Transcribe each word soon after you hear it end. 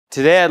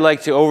Today I'd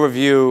like to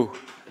overview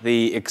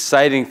the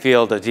exciting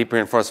field of deep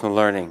reinforcement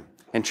learning,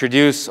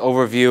 introduce,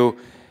 overview,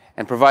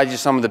 and provide you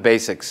some of the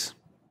basics.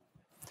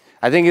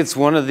 I think it's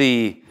one of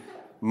the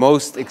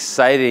most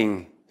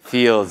exciting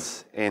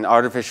fields in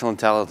artificial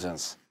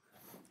intelligence.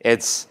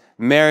 It's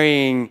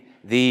marrying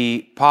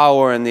the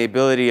power and the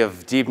ability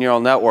of deep neural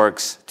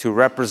networks to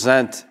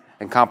represent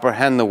and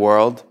comprehend the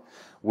world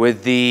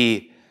with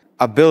the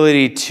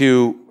ability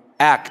to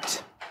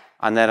act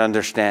on that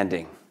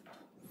understanding,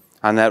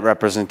 on that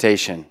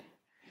representation.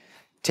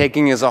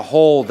 Taking as a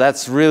whole,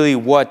 that's really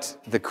what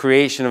the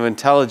creation of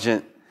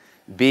intelligent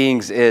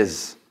beings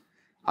is.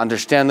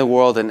 Understand the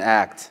world and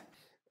act.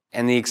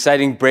 And the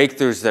exciting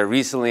breakthroughs that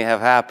recently have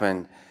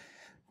happened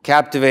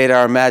captivate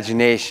our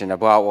imagination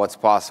about what's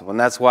possible. And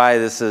that's why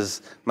this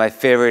is my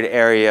favorite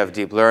area of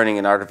deep learning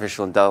and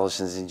artificial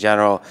intelligence in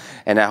general,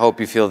 and I hope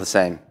you feel the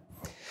same.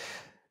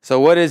 So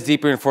what is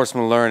deep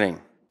reinforcement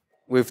learning?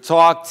 We've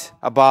talked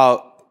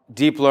about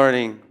deep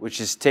learning,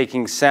 which is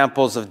taking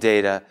samples of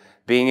data,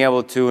 being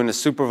able to, in a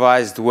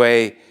supervised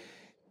way,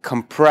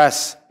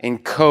 compress,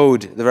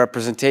 encode the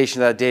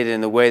representation of that data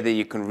in the way that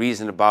you can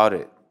reason about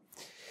it.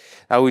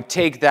 Now we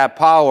take that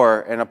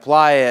power and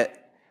apply it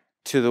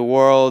to the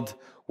world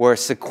where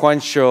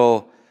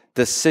sequential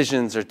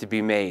decisions are to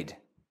be made.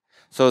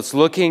 So it's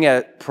looking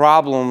at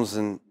problems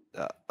and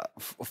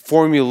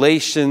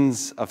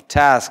formulations of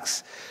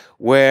tasks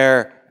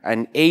where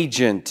an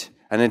agent,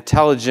 an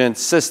intelligent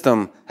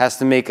system, has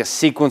to make a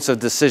sequence of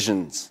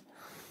decisions.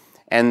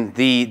 And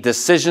the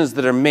decisions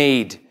that are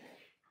made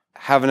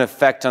have an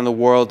effect on the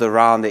world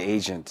around the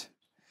agent.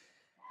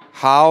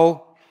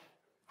 How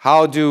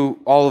do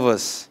all of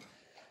us,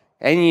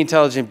 any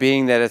intelligent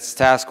being that is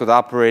tasked with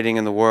operating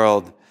in the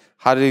world,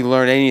 how do you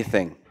learn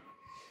anything?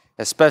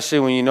 Especially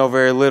when you know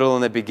very little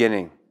in the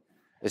beginning.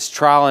 It's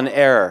trial and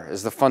error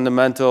is the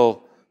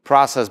fundamental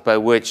process by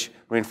which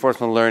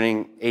reinforcement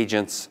learning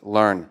agents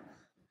learn.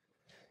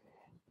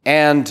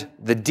 And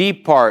the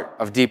deep part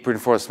of deep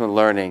reinforcement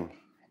learning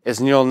is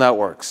neural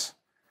networks.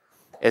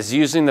 It's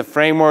using the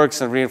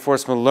frameworks of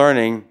reinforcement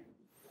learning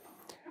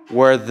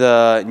where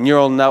the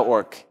neural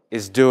network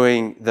is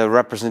doing the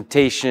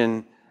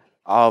representation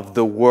of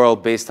the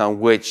world based on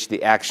which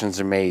the actions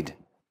are made.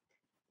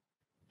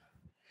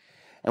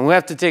 And we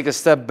have to take a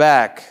step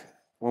back.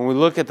 When we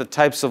look at the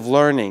types of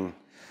learning,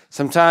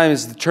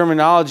 sometimes the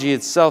terminology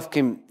itself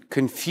can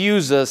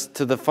confuse us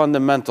to the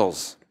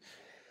fundamentals.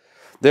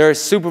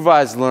 There's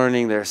supervised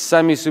learning, there's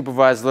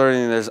semi-supervised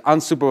learning, there's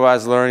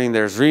unsupervised learning,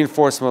 there's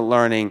reinforcement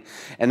learning,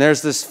 and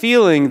there's this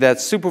feeling that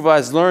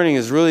supervised learning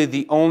is really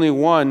the only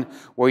one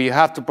where you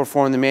have to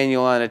perform the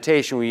manual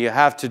annotation, where you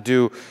have to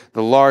do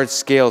the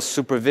large-scale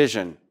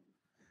supervision.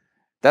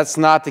 That's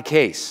not the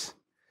case.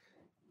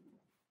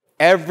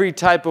 Every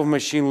type of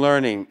machine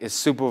learning is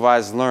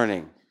supervised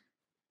learning.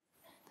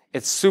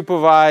 It's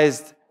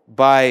supervised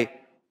by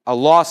a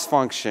loss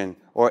function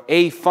or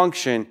a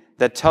function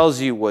that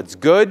tells you what's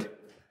good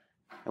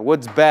and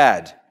what's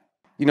bad.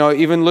 You know,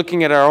 even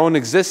looking at our own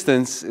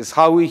existence is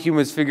how we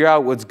humans figure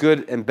out what's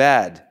good and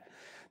bad.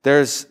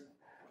 There's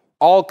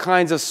all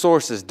kinds of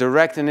sources,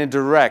 direct and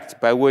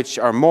indirect, by which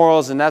our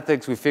morals and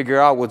ethics, we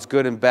figure out what's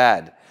good and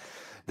bad.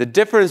 The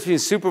difference between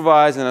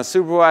supervised and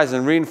unsupervised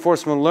and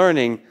reinforcement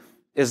learning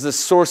is the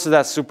source of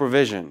that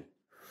supervision.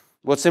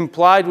 What's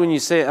implied when you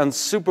say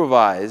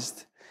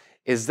unsupervised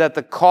is that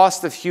the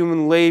cost of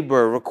human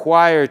labor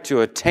required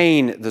to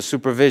attain the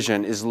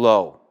supervision is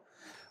low.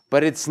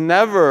 But it's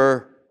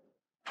never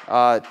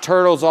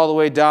turtles all the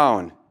way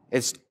down.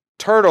 It's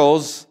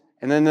turtles,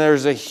 and then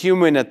there's a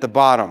human at the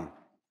bottom.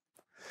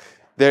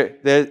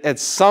 At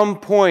some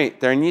point,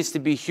 there needs to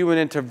be human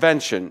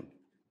intervention,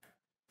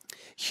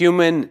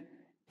 human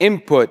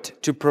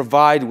input to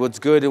provide what's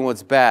good and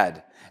what's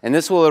bad. And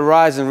this will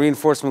arise in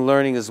reinforcement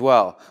learning as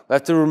well. We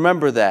have to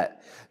remember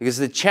that, because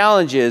the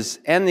challenges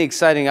and the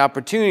exciting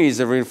opportunities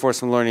of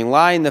reinforcement learning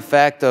lie in the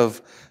fact of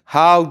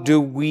how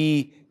do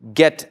we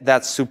get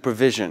that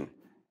supervision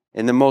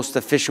in the most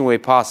efficient way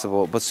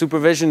possible. But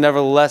supervision,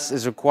 nevertheless,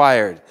 is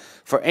required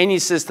for any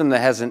system that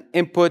has an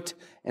input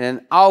and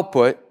an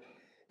output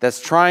that's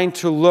trying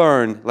to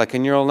learn, like a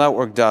neural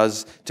network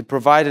does, to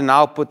provide an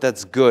output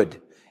that's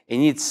good. It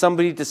needs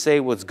somebody to say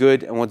what's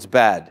good and what's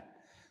bad.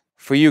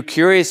 For you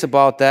curious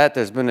about that,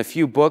 there's been a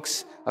few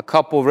books, a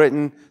couple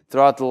written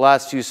throughout the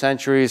last few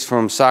centuries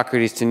from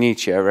Socrates to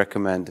Nietzsche. I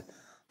recommend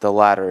the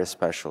latter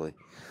especially.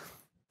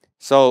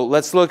 So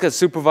let's look at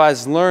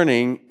supervised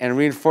learning and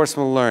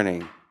reinforcement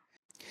learning.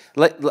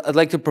 I'd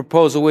like to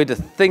propose a way to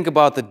think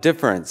about the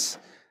difference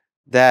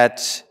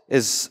that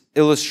is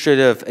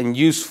illustrative and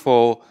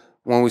useful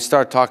when we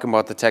start talking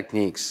about the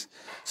techniques.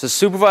 So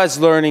supervised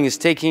learning is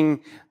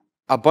taking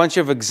a bunch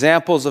of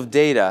examples of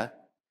data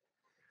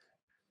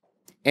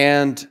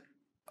and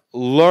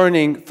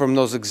learning from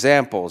those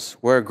examples,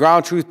 where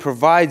ground truth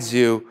provides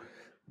you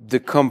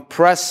the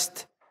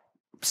compressed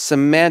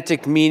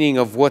semantic meaning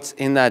of what's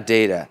in that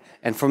data.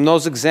 And from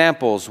those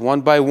examples,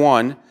 one by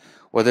one,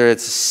 whether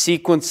it's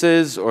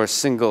sequences or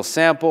single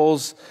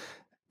samples,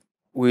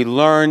 we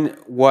learn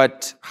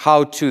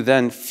how to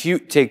then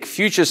take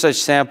future such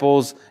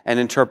samples and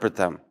interpret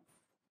them.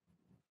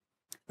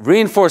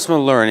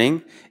 Reinforcement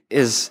learning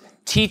is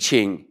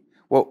teaching.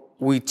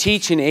 We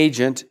teach an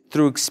agent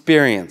through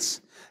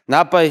experience,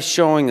 not by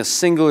showing a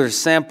singular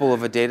sample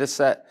of a data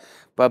set,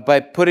 but by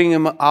putting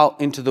them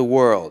out into the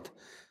world.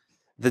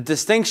 The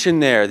distinction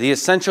there, the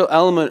essential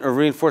element of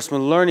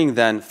reinforcement learning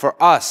then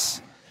for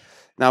us,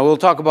 now we'll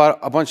talk about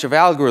a bunch of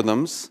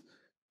algorithms,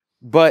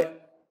 but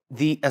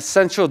the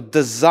essential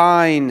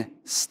design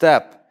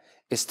step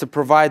is to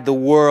provide the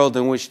world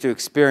in which to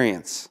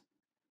experience.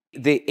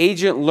 The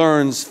agent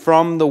learns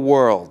from the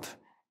world.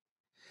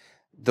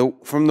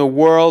 From the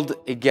world,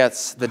 it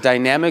gets the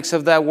dynamics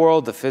of that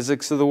world, the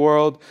physics of the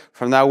world.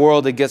 From that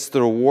world, it gets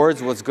the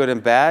rewards, what's good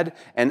and bad.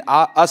 And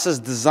us as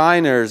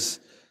designers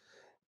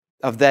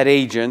of that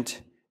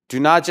agent do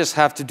not just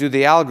have to do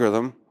the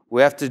algorithm,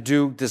 we have to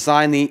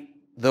design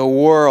the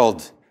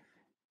world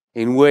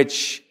in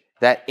which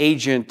that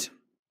agent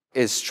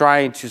is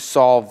trying to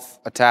solve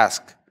a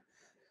task.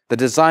 The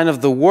design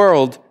of the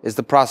world is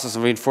the process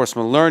of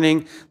reinforcement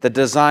learning. The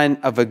design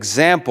of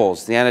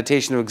examples, the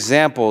annotation of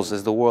examples,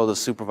 is the world of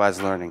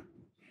supervised learning.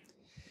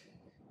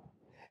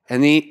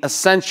 And the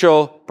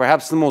essential,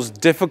 perhaps the most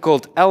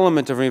difficult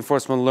element of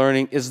reinforcement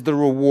learning is the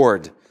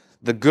reward,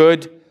 the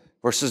good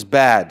versus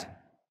bad.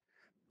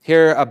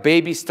 Here, a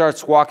baby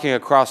starts walking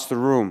across the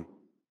room.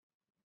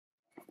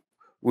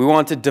 We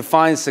want to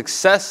define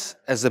success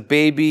as a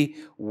baby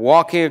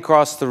walking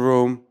across the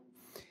room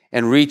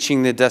and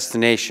reaching the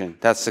destination.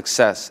 That's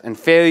success. And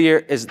failure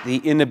is the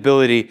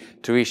inability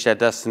to reach that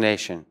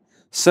destination.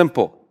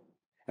 Simple.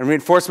 And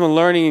reinforcement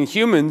learning in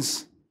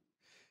humans,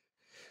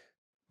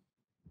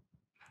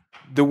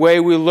 the way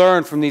we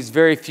learn from these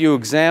very few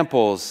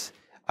examples,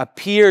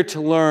 appear to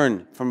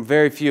learn from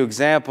very few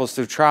examples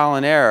through trial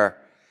and error,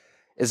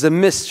 is a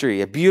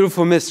mystery, a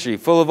beautiful mystery,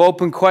 full of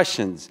open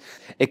questions.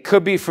 It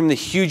could be from the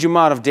huge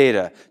amount of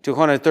data,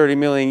 230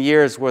 million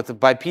years worth of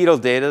bipedal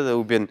data that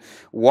we've been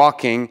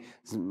walking,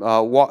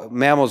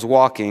 mammals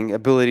walking,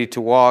 ability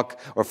to walk,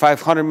 or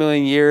 500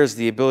 million years,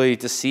 the ability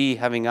to see,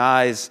 having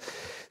eyes.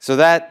 So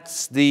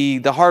that's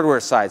the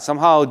hardware side.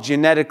 Somehow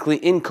genetically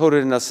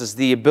encoded in us is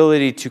the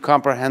ability to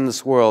comprehend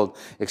this world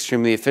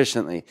extremely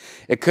efficiently.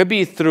 It could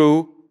be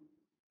through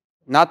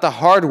not the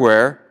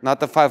hardware, not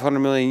the 500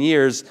 million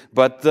years,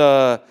 but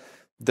the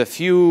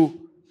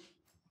few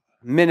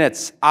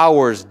minutes,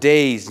 hours,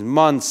 days,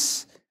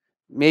 months,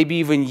 maybe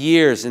even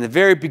years in the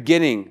very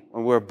beginning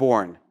when we're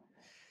born.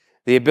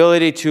 The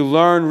ability to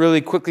learn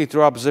really quickly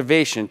through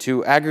observation,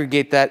 to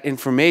aggregate that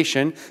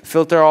information,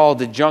 filter all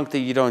the junk that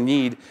you don't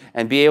need,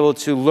 and be able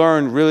to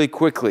learn really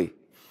quickly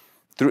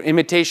through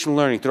imitation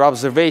learning, through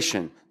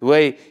observation. The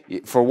way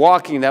for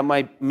walking, that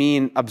might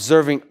mean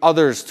observing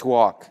others to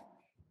walk.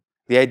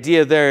 The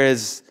idea there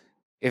is,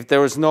 if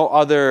there was no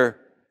others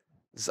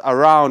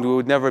around, we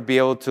would never be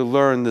able to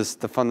learn the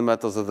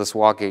fundamentals of this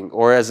walking,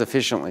 or as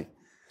efficiently.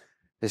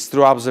 It's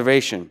through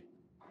observation.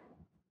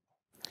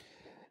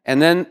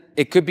 And then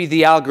it could be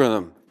the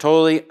algorithm,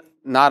 totally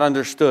not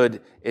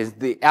understood, is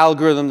the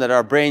algorithm that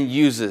our brain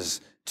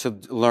uses to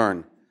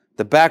learn.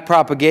 The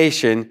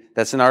backpropagation,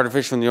 that's in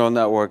artificial neural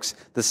networks,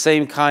 the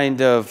same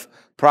kind of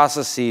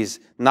processes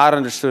not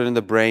understood in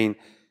the brain,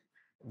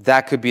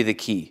 that could be the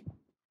key.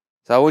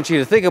 So I want you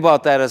to think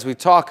about that as we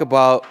talk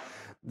about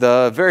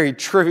the very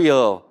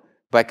trivial,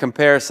 by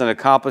comparison,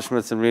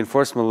 accomplishments in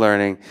reinforcement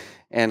learning,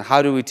 and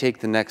how do we take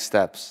the next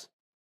steps.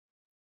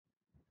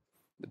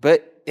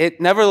 But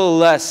it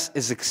nevertheless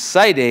is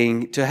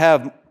exciting to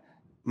have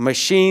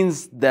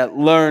machines that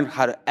learn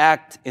how to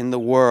act in the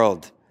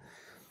world.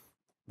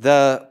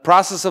 The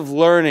process of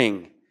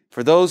learning,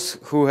 for those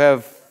who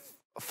have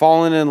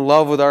fallen in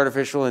love with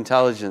artificial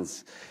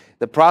intelligence,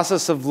 the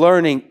process of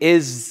learning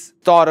is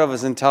thought of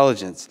as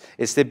intelligence.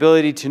 It's the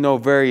ability to know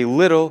very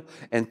little,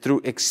 and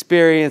through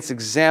experience,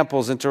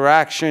 examples,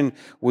 interaction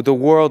with the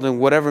world in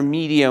whatever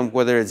medium,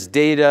 whether it's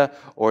data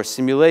or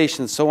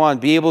simulation, so on,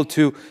 be able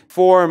to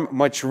form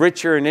much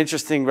richer and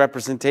interesting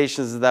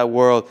representations of that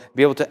world,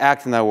 be able to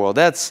act in that world.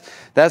 That's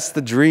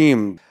the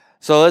dream.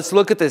 So let's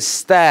look at this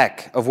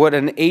stack of what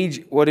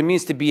it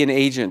means to be an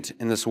agent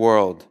in this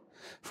world.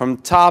 From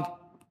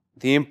top,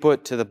 the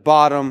input, to the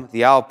bottom,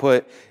 the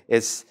output,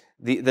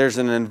 there's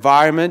an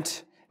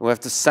environment. We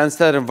have to sense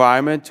that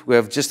environment. We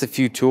have just a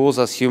few tools.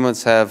 Us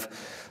humans have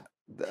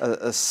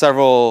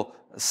several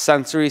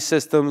sensory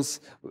systems.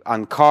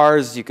 On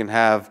cars, you can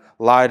have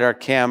LiDAR,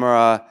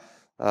 camera,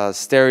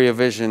 stereo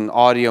vision,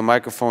 audio,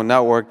 microphone,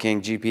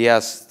 networking,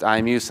 GPS,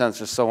 IMU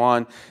sensors, so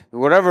on.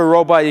 Whatever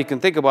robot you can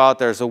think about,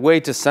 there's a way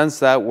to sense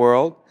that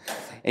world.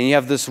 And you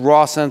have this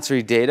raw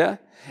sensory data.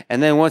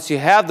 And then once you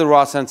have the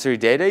raw sensory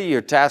data,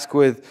 you're tasked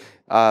with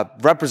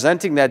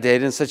representing that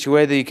data in such a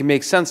way that you can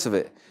make sense of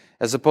it,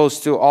 as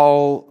opposed to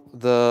all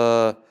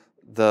the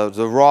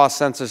raw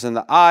sensors in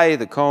the eye,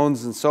 the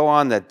cones, and so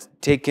on that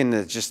take in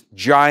a just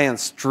giant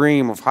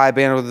stream of high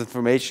bandwidth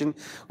information.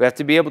 We have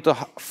to be able to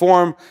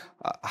form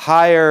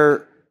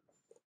higher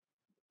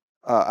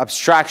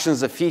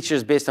abstractions of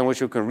features based on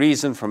which we can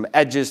reason, from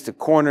edges to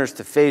corners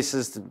to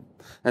faces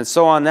and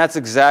so on. That's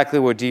exactly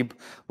where deep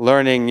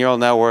learning neural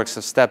networks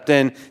have stepped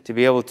in to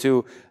be able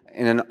to,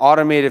 in an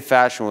automated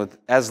fashion with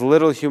as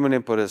little human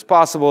input as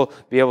possible,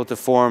 be able to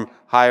form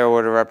higher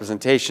order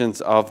representations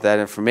of that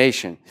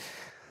information.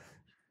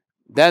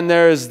 Then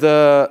there's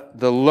the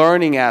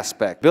learning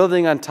aspect,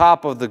 building on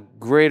top of the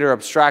greater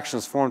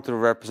abstractions formed through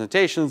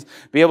representations,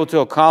 be able to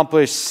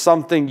accomplish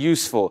something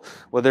useful,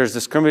 whether it's a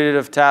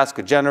discriminative task,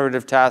 a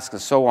generative task,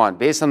 and so on.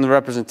 Based on the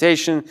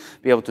representation,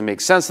 be able to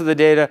make sense of the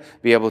data,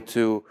 be able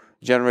to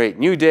generate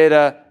new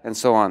data, and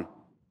so on.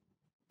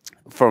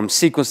 From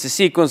sequence to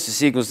sequence to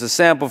sequence to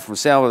sample, from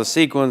sample to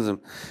sequence, and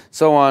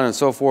so on and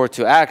so forth,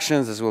 to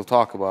actions, as we'll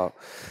talk about.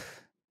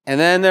 And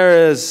then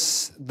there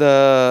is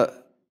the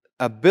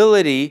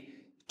ability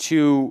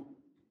to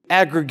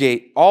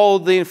aggregate all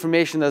the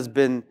information that's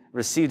been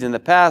received in the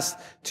past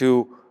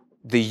to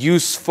the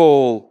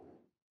useful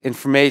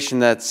information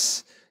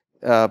that's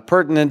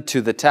pertinent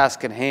to the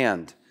task at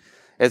hand.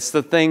 It's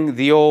the thing,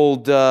 the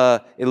old,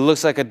 it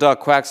looks like a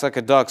duck, quacks like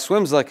a duck,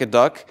 swims like a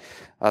duck.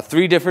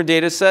 3 different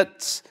data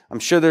sets. I'm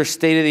sure there's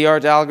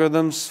state-of-the-art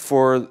algorithms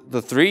for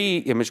the 3: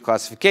 image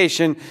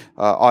classification,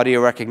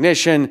 audio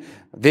recognition,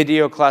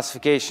 video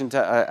classification,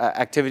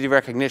 activity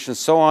recognition,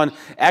 so on.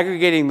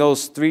 Aggregating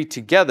those 3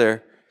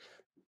 together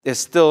is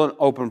still an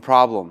open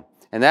problem.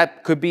 And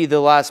that could be the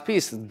last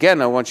piece. Again,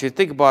 I want you to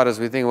think about it as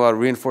we think about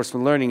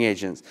reinforcement learning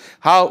agents.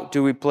 How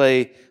do we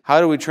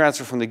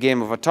transfer from the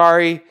game of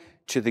Atari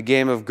to the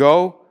game of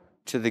Go,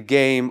 to the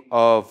game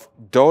of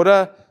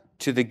Dota,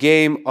 to the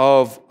game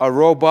of a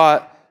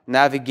robot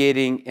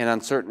navigating an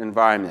uncertain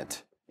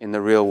environment in the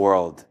real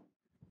world?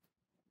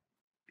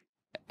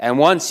 And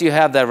once you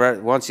have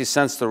that, once you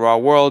sense the raw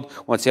world,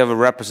 once you have a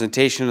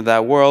representation of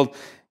that world,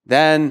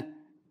 then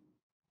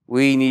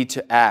we need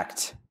to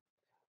act,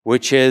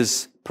 which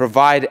is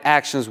provide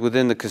actions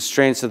within the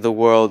constraints of the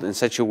world in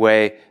such a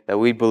way that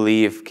we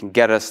believe can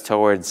get us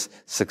towards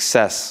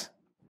success.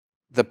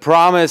 The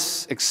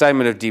promise,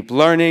 excitement of deep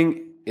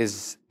learning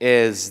is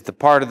the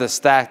part of the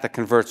stack that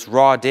converts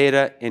raw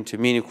data into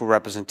meaningful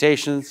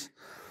representations.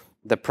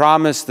 The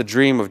promise, the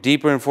dream of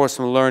deep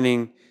reinforcement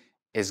learning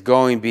is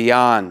going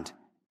beyond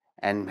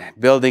and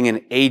building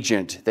an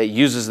agent that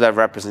uses that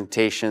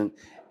representation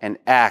and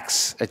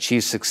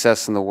achieves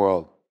success in the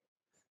world.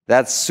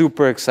 That's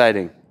super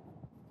exciting.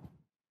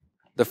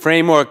 The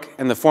framework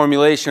and the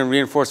formulation of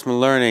reinforcement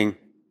learning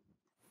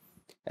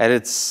at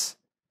its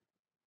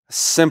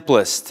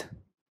simplest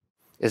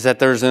is that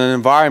there's an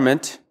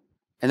environment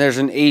and there's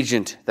an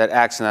agent that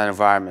acts in that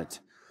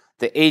environment.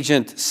 The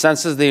agent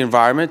senses the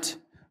environment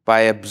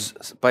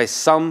by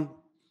some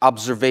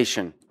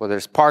observation, whether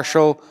it's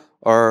partial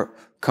or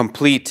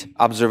complete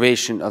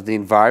observation of the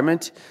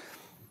environment,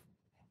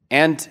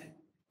 and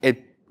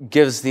it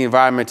gives the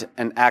environment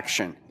an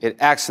action. It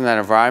acts in that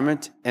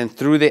environment, and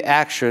through the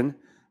action,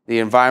 the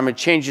environment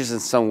changes in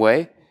some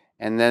way,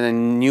 and then a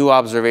new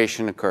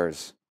observation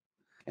occurs.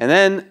 And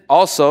then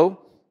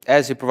also,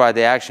 as you provide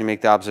the action,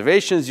 make the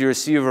observations, you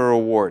receive a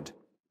reward.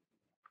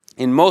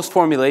 In most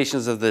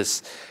formulations of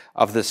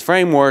this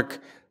framework,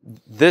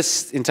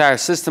 this entire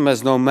system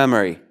has no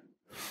memory.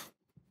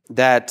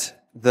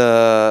 That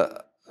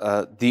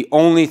the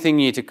only thing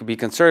you need to be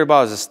concerned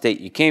about is the state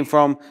you came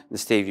from, the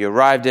state you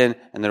arrived in,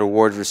 and the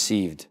reward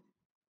received.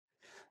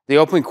 The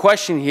open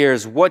question here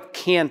is what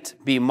can't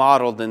be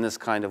modeled in this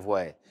kind of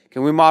way?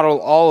 Can we model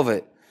all of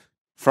it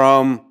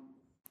from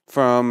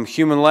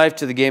human life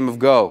to the game of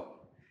Go?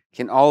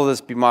 Can all of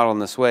this be modeled in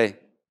this way?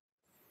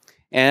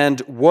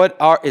 And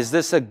is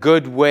this a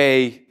good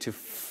way to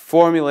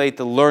formulate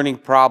the learning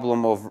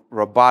problem of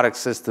robotic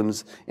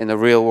systems in the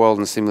real world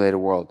and simulated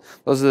world?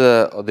 Those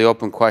are the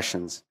open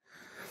questions.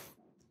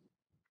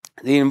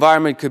 The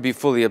environment could be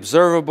fully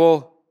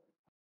observable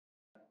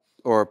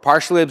or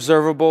partially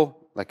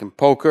observable, like in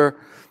poker.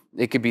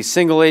 It could be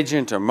single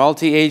agent or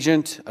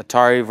multi-agent,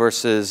 Atari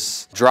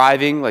versus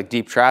driving, like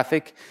deep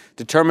traffic,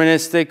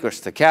 deterministic or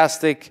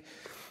stochastic,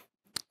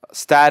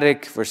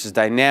 static versus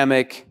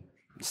dynamic.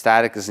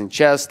 Static is in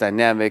chess,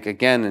 dynamic,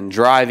 again, in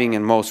driving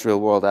in most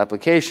real-world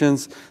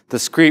applications.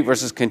 Discrete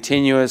versus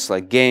continuous,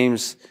 like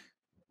games,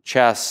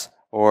 chess,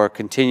 or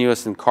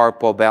continuous in cart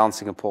pull,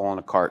 balancing a pull on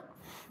a cart.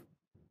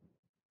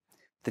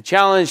 The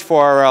challenge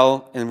for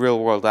RL in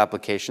real-world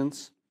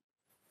applications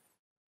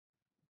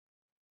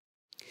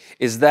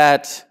is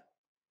that,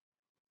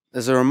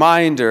 as a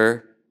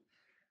reminder,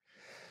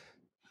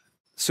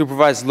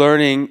 supervised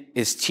learning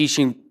is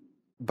teaching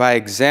by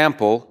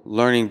example,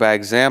 learning by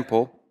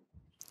example,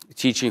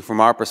 teaching from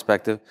our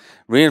perspective.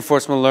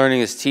 Reinforcement learning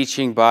is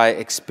teaching by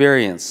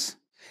experience.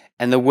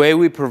 And the way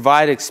we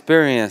provide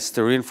experience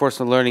to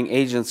reinforcement learning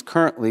agents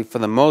currently, for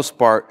the most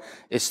part,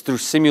 is through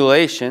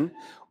simulation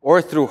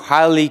or through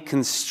highly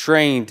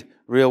constrained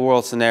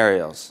real-world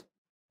scenarios.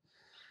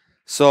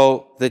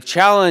 So the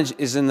challenge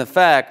is in the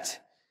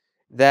fact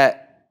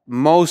that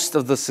most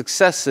of the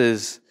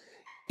successes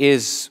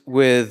is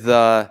with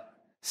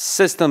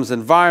systems,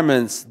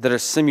 environments that are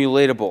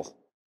simulatable.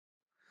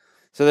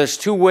 So there's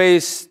 2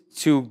 ways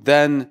to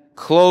then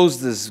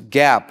close this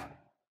gap,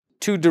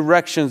 two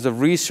directions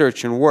of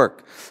research and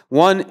work.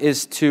 One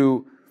is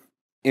to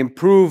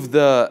improve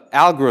the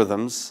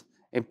algorithms,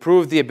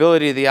 improve the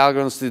ability of the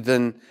algorithms to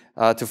then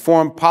to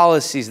form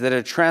policies that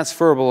are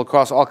transferable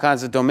across all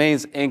kinds of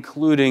domains,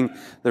 including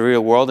the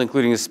real world,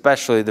 including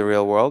especially the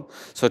real world.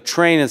 So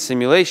train and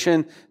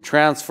simulation,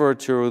 transfer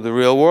to the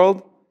real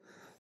world.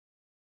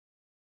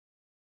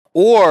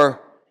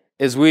 Or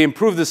as we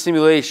improve the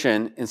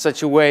simulation in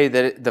such a way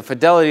that the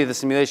fidelity of the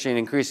simulation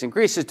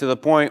increases to the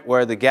point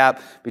where the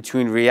gap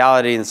between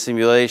reality and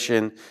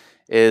simulation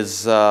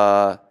is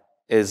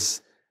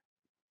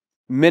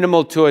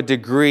minimal to a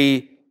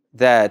degree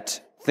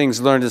that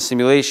things learned in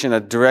simulation are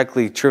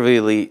directly,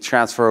 trivially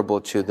transferable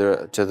to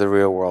the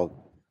real world.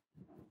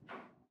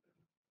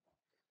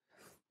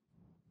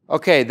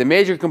 Okay, the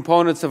major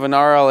components of an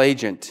RL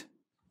agent.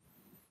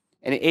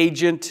 An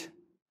agent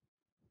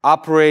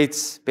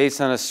operates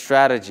based on a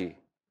strategy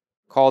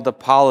called a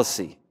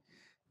policy.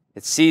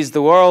 It sees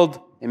the world,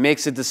 it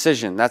makes a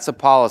decision. That's a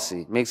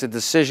policy. It makes a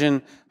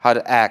decision how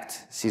to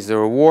act. It sees the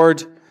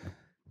reward,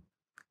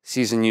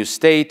 sees a new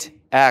state,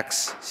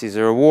 acts, sees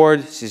a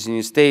reward, sees a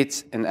new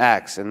state, and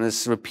acts. And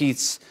this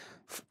repeats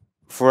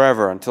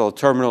forever until a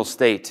terminal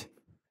state.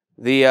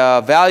 The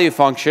value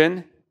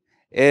function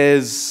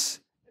is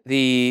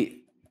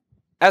the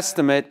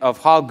estimate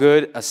of how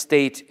good a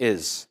state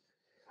is,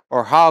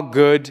 or how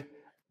good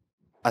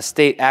a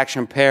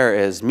state-action pair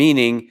is,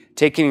 meaning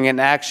taking an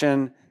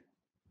action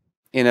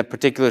in a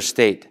particular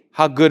state.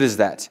 How good is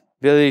that?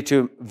 Ability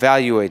to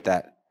evaluate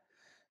that.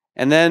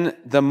 And then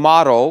the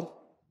model,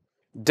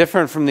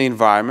 different from the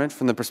environment,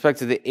 from the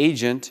perspective of the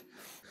agent.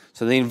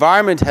 So the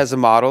environment has a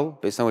model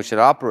based on which it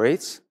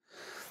operates,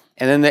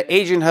 and then the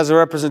agent has a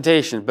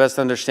representation, best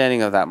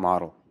understanding of that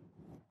model.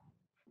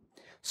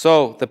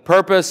 So the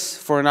purpose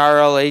for an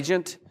RL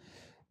agent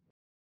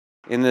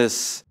in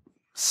this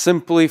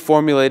simply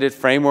formulated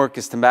framework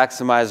is to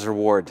maximize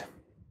reward.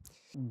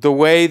 The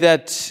way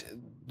that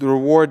the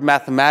reward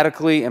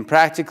mathematically and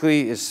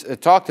practically is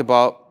talked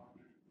about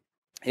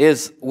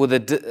is with a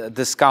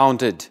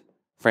discounted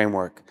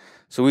framework.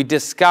 So we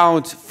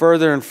discount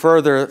further and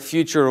further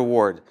future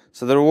reward.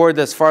 So the reward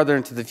that's farther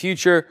into the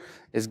future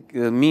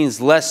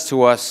means less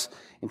to us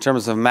in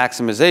terms of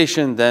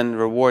maximization than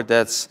reward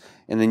that's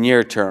in the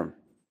near term.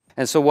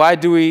 And so why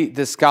do we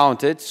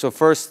discount it? So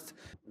first,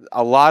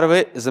 a lot of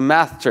it is a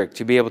math trick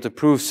to be able to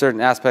prove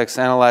certain aspects,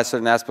 analyze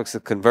certain aspects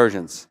of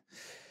convergence.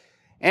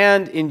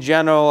 And in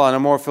general, on a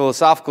more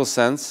philosophical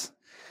sense,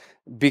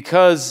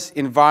 because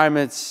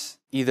environments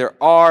either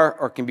are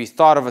or can be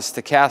thought of as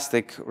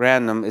stochastic,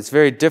 random, it's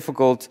very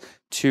difficult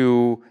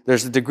to,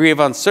 there's a degree of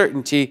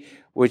uncertainty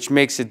which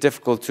makes it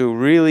difficult to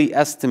really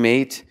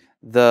estimate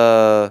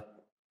the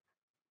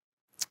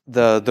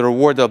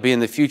reward that'll be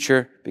in the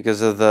future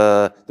because of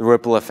the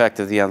ripple effect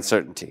of the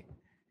uncertainty.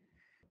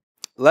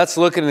 Let's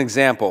look at an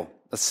example.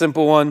 A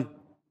simple one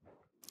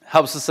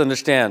helps us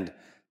understand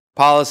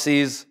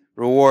policies,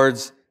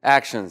 rewards,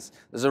 actions.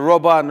 There's a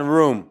robot in a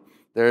room.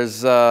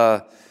 There's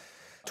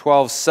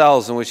 12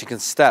 cells in which you can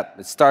step.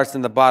 It starts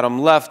in the bottom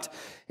left.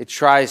 It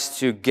tries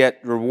to get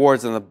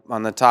rewards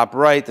on the top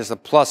right. There's a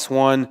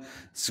 +1.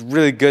 It's a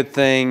really good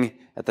thing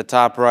at the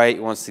top right.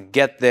 It wants to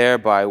get there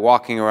by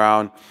walking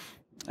around.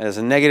 There's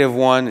a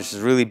 -1, which is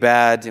really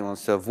bad. It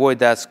wants to avoid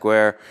that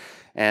square.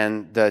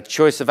 And the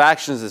choice of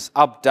actions is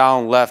up,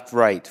 down, left,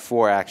 right,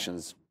 4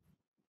 actions.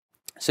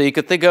 So you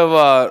could think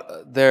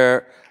of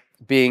there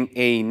being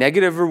a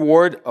negative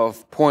reward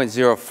of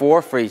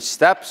 0.04 for each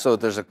step. So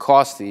there's a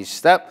cost to each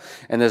step.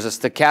 And there's a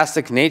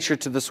stochastic nature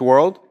to this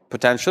world,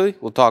 potentially.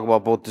 We'll talk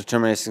about both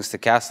deterministic and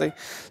stochastic.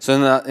 So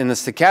in the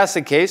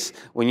stochastic case,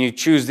 when you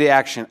choose the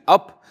action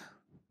up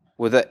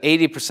with an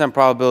 80%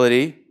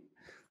 probability,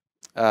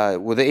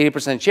 with an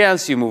 80%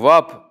 chance you move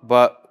up,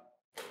 but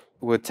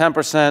with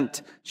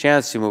 10%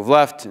 chance you move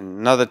left, and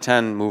another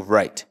 10 move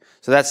right.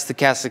 So that's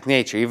stochastic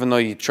nature. Even though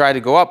you try to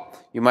go up,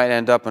 you might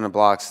end up in a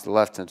block to the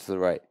left and to the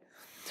right.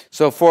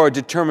 So for a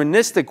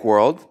deterministic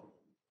world,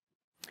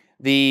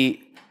 the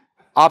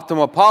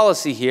optimal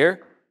policy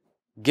here,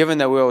 given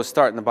that we always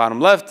start in the bottom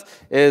left,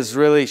 is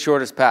really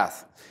shortest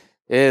path.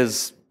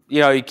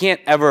 You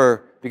can't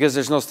ever, because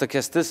there's no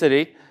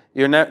stochasticity,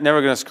 you're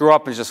never going to screw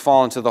up and just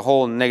fall into the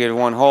hole,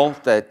 -1 hole,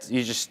 that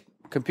you just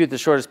compute the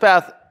shortest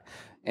path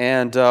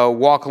and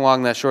walk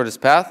along that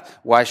shortest path.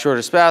 Why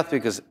shortest path?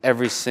 Because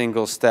every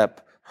single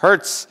step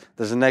hurts.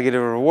 There's a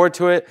negative reward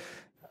to it,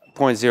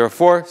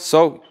 0.04.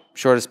 So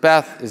shortest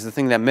path is the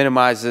thing that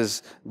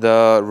minimizes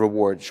the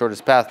reward.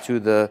 Shortest path to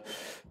the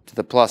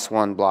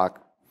 +1 block.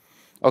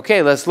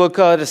 Okay, let's look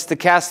at a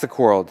stochastic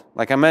world.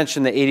 Like I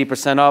mentioned, the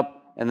 80%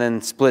 up and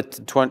then split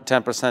to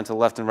 10% to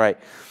left and right.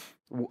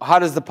 How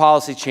does the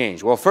policy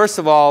change? Well, first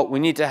of all, we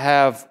need to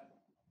have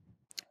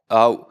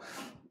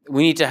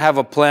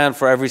a plan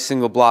for every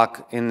single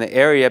block in the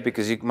area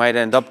because you might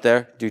end up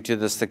there due to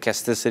the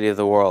stochasticity of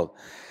the world.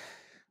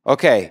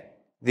 Okay,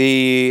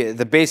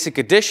 the basic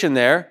addition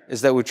there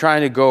is that we're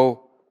trying to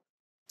go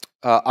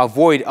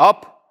avoid up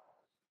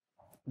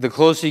the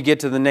closer you get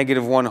to the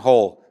 -1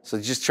 hole. So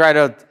just try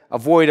to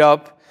avoid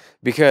up,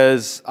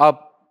 because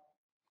up,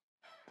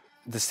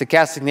 the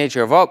stochastic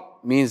nature of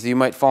up means that you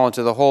might fall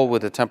into the hole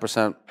with a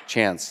 10%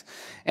 chance.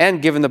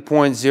 And given the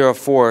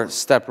 0.04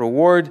 step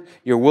reward,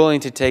 you're willing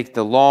to take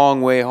the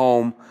long way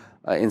home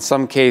in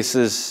some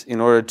cases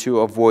in order to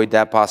avoid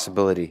that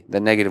possibility, the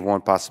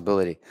 -1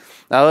 possibility.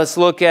 Now let's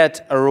look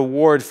at a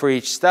reward for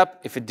each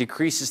step if it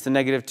decreases to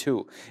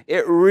 -2.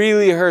 It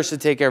really hurts to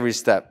take every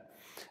step.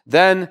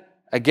 Then,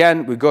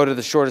 again, we go to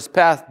the shortest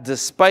path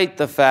despite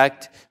the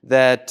fact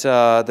that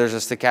there's a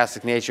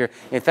stochastic nature.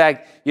 In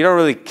fact, you don't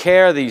really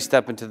care that you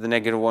step into the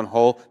 -1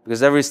 hole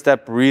because every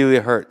step really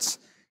hurts.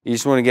 You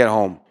just want to get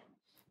home.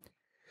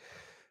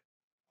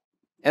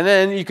 And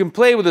then you can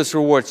play with this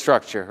reward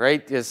structure,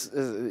 right?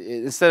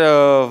 Instead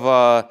of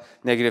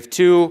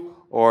 -2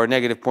 or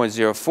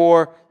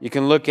 -0.04, you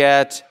can look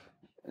at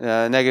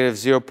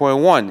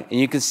 -0.1. And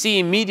you can see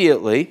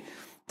immediately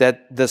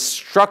that the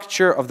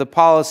structure of the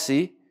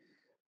policy,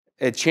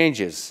 it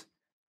changes.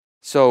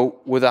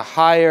 So with a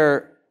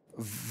higher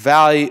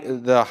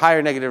value, the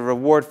higher negative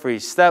reward for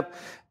each step,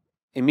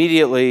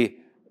 immediately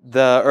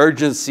the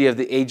urgency of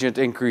the agent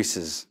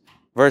increases,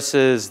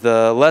 versus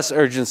the less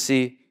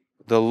urgency,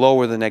 the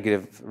lower the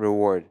negative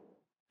reward.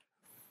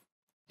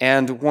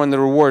 And when the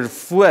reward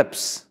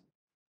flips,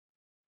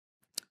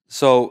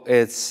 so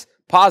it's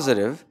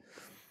positive,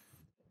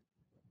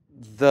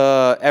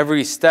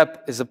 every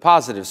step is a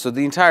positive. So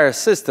the entire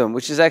system,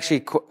 which is actually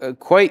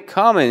quite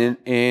common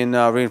in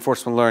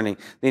reinforcement learning,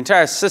 the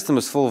entire system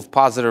is full of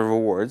positive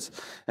rewards.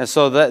 And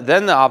so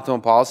then the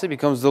optimal policy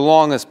becomes the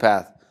longest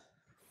path.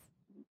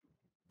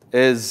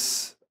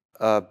 Is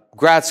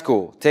grad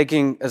school,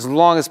 taking as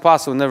long as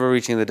possible, never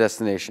reaching the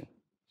destination.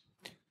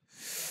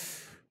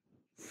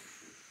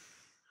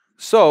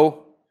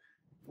 So,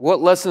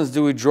 what lessons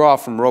do we draw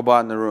from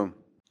Robot in the Room?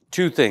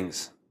 Two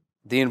things.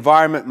 The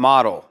environment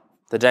model,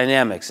 the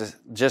dynamics,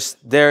 just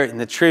there in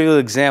the trivial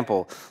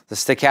example, the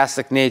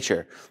stochastic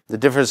nature, the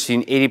difference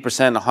between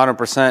 80%,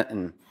 100%,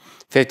 and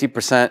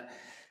 50%.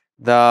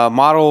 The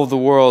model of the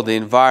world, the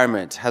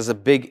environment, has a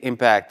big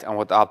impact on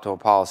what the optimal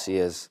policy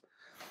is.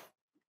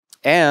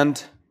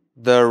 And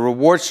the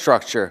reward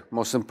structure,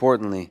 most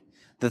importantly,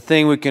 the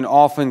thing we can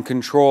often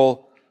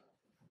control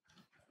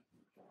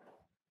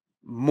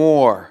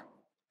more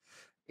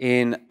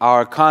in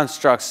our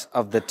constructs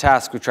of the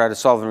task we try to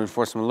solve in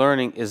reinforcement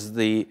learning, is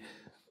the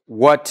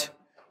what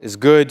is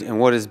good and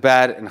what is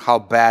bad, and how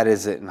bad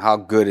is it and how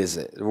good is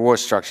it. The reward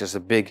structure has a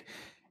big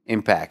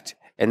impact.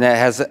 And that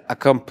has a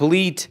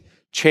complete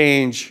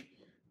change,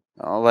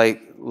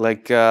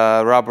 like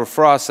Robert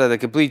Frost said, a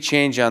complete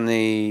change on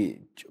the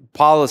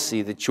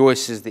policy, the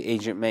choices the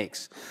agent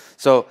makes.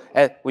 So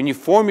when you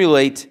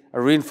formulate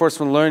a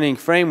reinforcement learning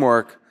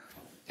framework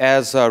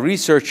as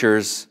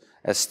researchers,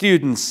 as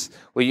students,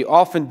 what you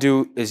often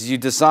do is you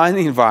design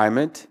the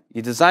environment,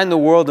 you design the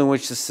world in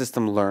which the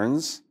system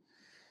learns.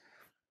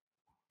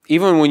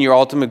 Even when your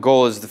ultimate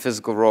goal is the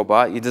physical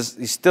robot,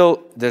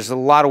 there's a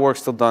lot of work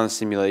still done in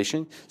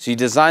simulation. So you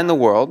design the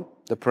world,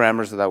 the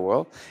parameters of that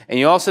world, and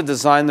you also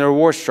design the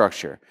reward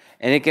structure.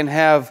 And it can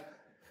have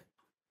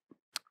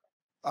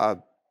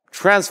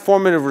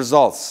transformative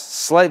results.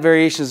 Slight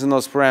variations in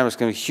those parameters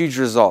can have huge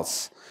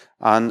results,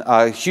 on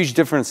huge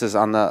differences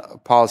on the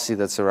policy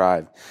that's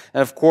arrived.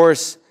 And of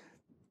course,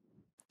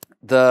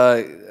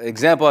 the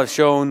example I've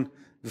shown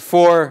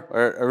before,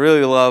 or I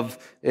really love,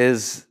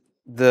 is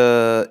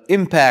the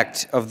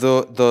impact of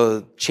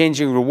the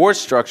changing reward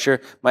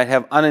structure might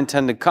have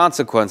unintended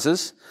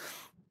consequences,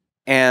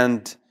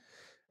 and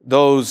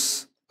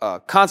those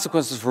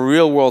consequences for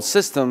real-world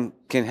system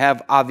can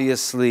have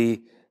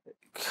obviously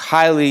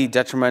highly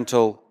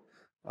detrimental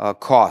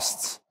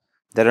costs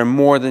that are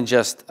more than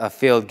just a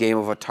failed game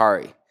of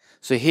Atari.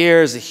 So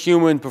here's a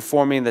human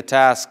performing the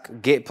task,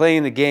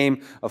 playing the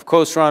game of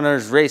coast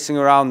runners, racing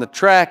around the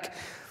track.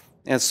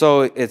 And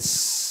so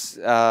it's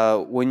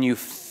when you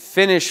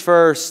finish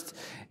first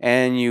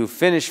and you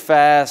finish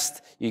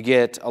fast, you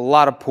get a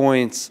lot of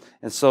points.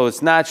 And so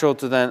it's natural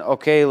to then,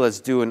 okay, let's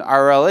do an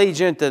RL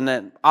agent, and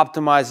then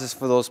optimizes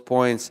for those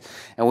points.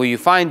 And what you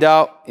find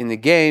out in the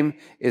game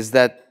is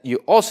that you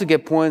also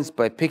get points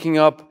by picking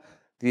up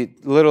the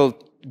little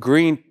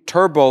green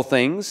turbo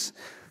things.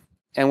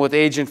 And what the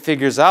agent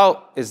figures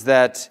out is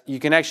that you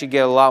can actually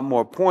get a lot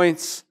more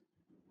points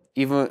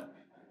even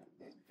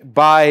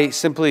by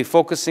simply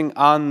focusing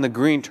on the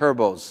green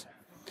turbos.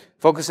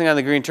 Focusing on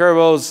the green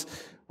turbos,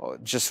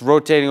 just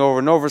rotating over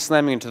and over,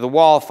 slamming into the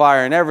wall,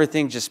 fire and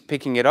everything, just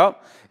picking it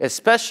up.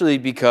 Especially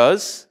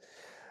because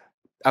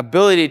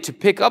ability to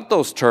pick up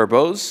those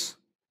turbos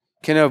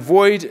can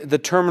avoid the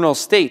terminal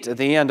state at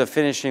the end of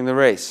finishing the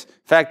race.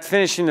 In fact,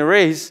 finishing the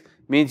race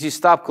means you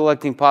stop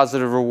collecting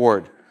positive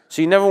reward.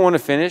 So you never want to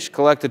finish,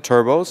 collect the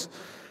turbos.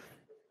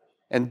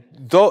 And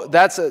though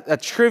that's a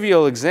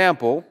trivial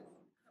example,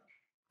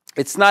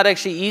 it's not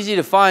actually easy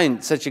to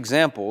find such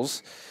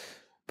examples,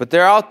 but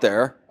they're out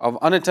there of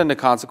unintended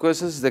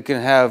consequences that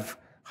can have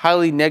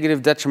highly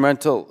negative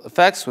detrimental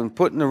effects when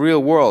put in the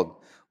real world.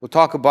 We'll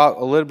talk about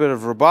a little bit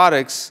of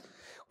robotics.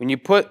 When you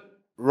put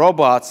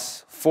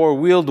robots,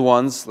 four-wheeled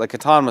ones, like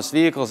autonomous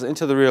vehicles,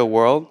 into the real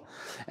world,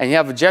 and you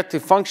have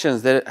objective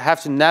functions that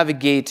have to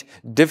navigate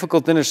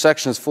difficult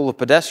intersections full of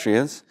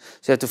pedestrians,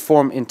 so you have to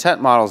form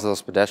intent models of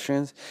those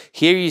pedestrians.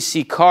 Here you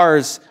see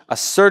cars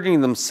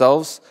asserting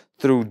themselves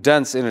through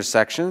dense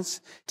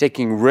intersections,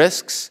 taking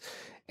risks,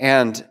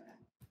 and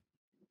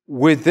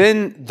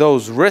within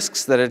those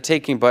risks that are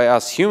taken by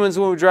us humans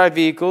when we drive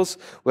vehicles,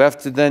 we have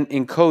to then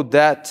encode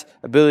that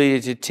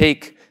ability to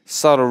take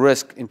subtle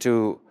risk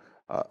into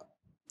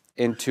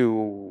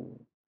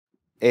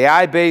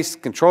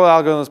AI-based control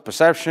algorithms,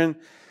 perception.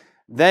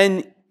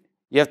 Then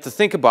you have to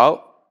think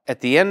about,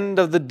 at the end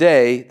of the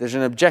day, there's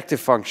an objective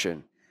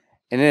function.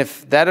 And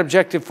if that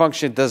objective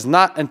function does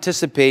not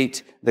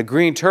anticipate the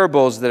green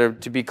turbos that are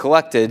to be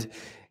collected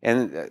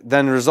and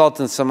then result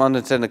in some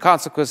unintended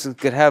consequences, it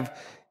could have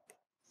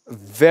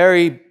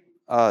very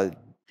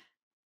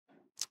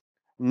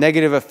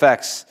negative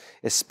effects,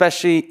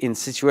 especially in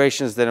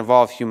situations that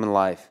involve human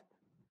life.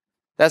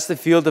 That's the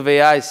field of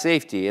AI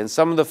safety. And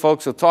some of the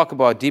folks who talk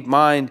about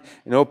DeepMind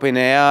and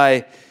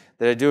OpenAI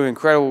that are doing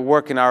incredible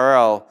work in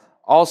RL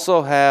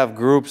also have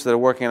groups that are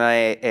working on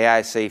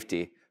AI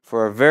safety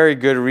for a very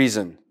good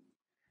reason.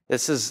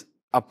 This is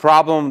a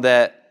problem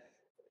that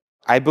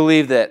I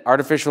believe that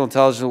artificial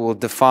intelligence will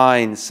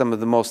define some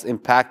of the most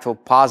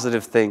impactful,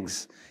 positive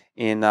things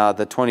in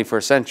the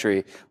 21st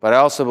century. But I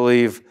also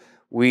believe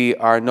we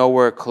are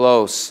nowhere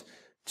close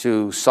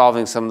to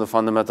solving some of the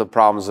fundamental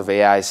problems of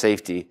AI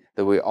safety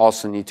that we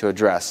also need to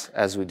address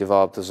as we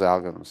develop those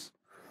algorithms.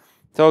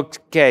 So,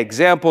 okay,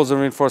 examples of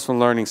reinforcement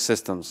learning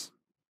systems.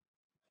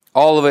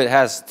 All of it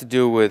has to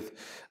do with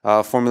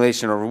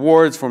formulation of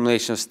rewards,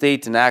 formulation of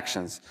state and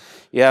actions.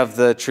 You have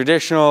the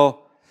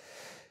traditional,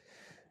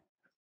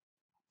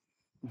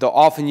 the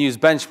often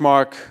used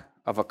benchmark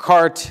of a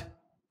cart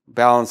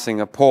balancing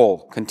a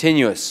pole,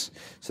 continuous.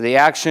 So the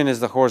action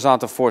is the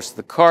horizontal force of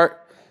the cart.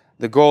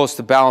 The goal is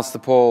to balance the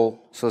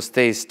pole so it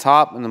stays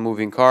top in the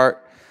moving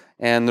cart.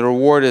 And the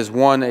reward is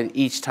 1 at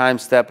each time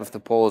step if the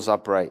pole is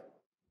upright.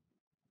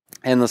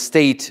 And the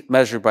state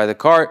measured by the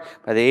cart,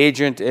 by the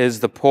agent,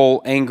 is the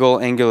pole angle,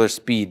 angular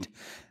speed.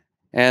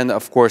 And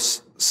of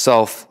course,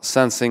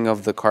 self-sensing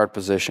of the cart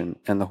position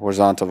and the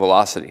horizontal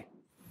velocity.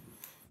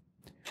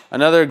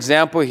 Another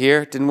example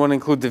here, didn't want to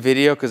include the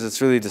video because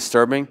it's really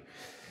disturbing.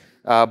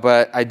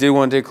 But I do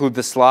want to include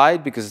the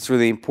slide because it's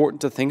really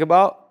important to think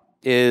about,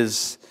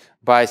 is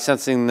by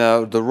sensing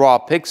the raw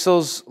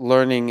pixels,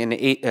 learning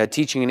and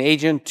teaching an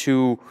agent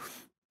to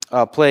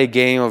play a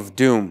game of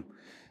Doom.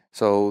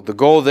 So the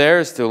goal there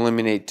is to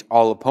eliminate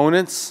all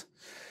opponents.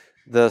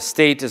 The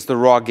state is the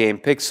raw game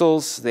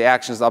pixels. The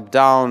actions up,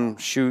 down,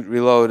 shoot,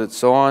 reload, and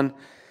so on.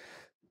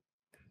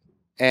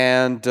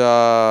 And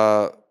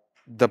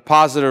the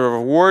positive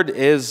reward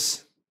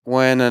is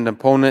when an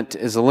opponent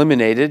is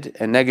eliminated,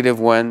 and negative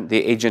when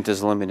the agent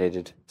is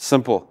eliminated.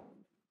 Simple.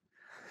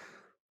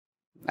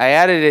 I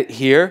added it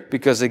here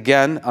because,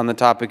 again, on the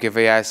topic of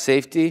AI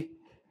safety,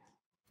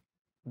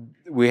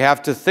 we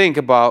have to think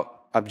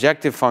about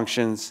objective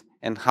functions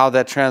and how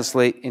that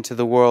translates into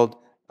the world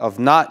of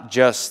not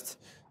just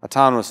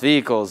autonomous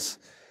vehicles,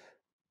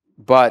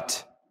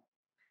 but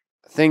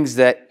things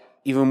that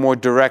even more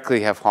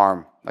directly have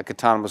harm, like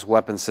autonomous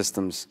weapon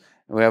systems.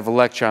 And we have a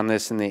lecture on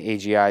this in the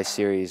AGI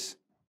series.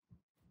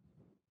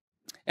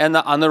 And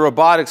on the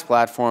robotics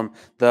platform,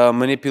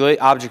 the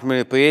object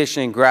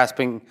manipulation and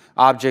grasping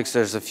objects,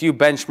 there's a few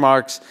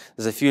benchmarks,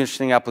 there's a few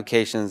interesting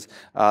applications.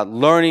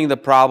 Learning the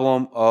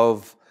problem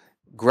of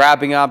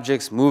grabbing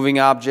objects, moving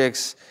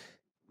objects,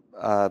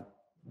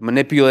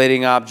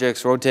 manipulating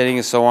objects, rotating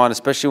and so on,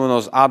 especially when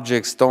those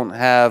objects don't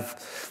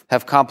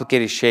have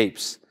complicated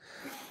shapes.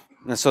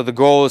 And so the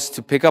goal is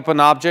to pick up an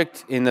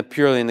object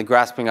purely in the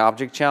grasping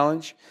object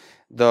challenge.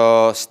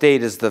 The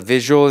state is the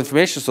visual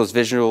information, so it's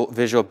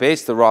visual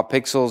based, the raw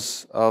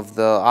pixels of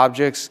the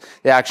objects.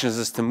 The action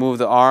is to move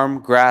the arm,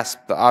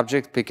 grasp the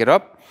object, pick it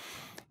up.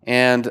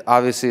 And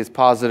obviously it's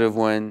positive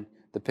when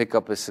the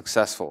pickup is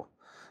successful.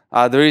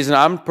 The reason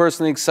I'm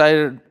personally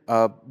excited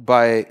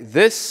by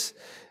this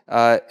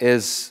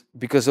is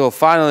because it will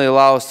finally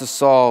allow us to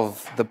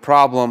solve the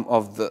problem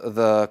of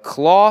the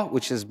claw,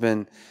 which has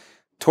been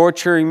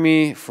torturing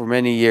me for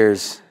many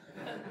years.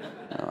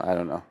 I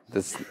don't know.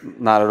 That's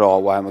not at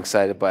all why I'm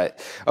excited by it.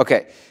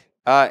 Okay.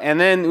 And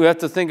then we have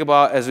to think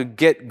about, as we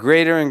get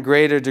greater and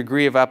greater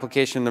degree of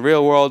application in the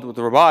real world with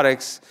the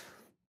robotics,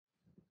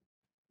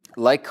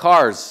 like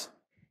cars,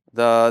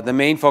 the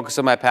main focus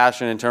of my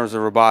passion in terms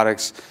of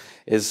robotics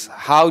is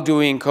how do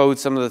we encode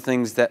some of the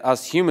things that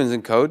us humans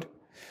encode?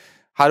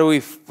 How do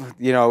we,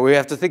 we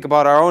have to think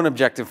about our own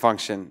objective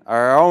function,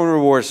 our own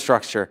reward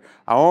structure,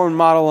 our own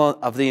model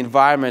of the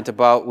environment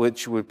about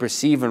which we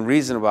perceive and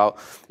reason about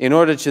in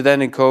order to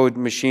then encode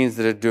machines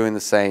that are doing the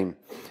same.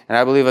 And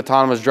I believe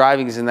autonomous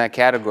driving is in that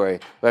category.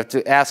 We have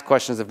to ask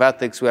questions of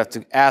ethics. We have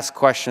to ask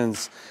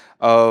questions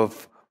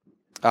of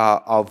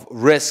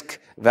risk,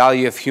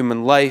 value of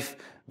human life,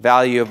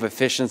 value of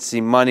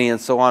efficiency, money, and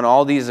so on.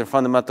 All these are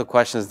fundamental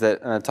questions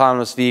that an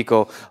autonomous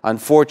vehicle,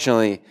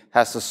 unfortunately,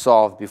 has to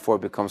solve before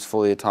it becomes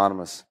fully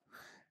autonomous.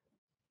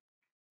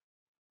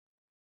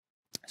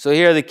 So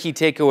here are the key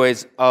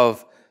takeaways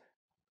of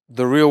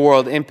the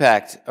real-world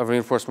impact of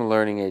reinforcement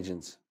learning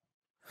agents.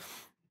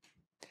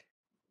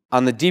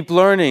 On the deep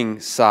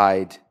learning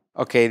side,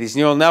 okay, these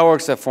neural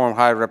networks that form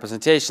higher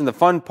representation, the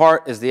fun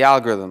part is the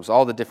algorithms,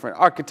 all the different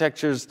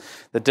architectures,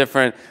 the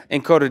different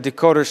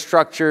encoder-decoder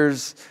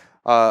structures,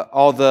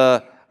 all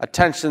the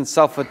attention,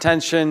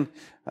 self-attention,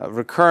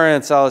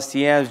 recurrence,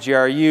 LSTMs,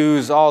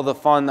 GRUs, all the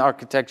fun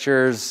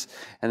architectures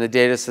and the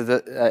data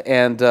set,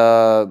 and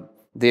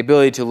the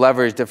ability to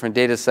leverage different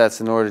data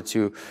sets in order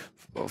to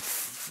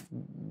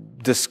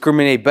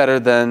discriminate better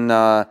than,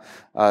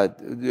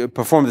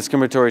 perform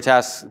discriminatory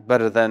tasks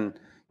better than,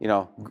 you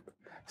know,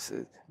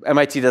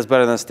 MIT does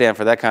better than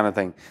Stanford, that kind of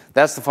thing.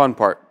 That's the fun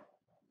part.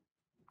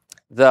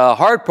 The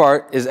hard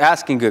part is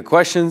asking good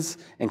questions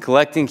and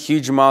collecting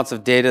huge amounts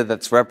of data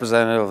that's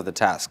representative of the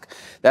task.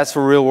 That's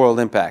for real-world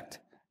impact,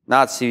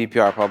 not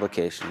CVPR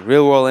publication.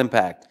 Real-world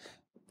impact,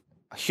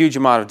 a huge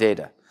amount of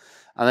data.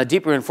 On the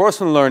deep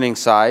reinforcement learning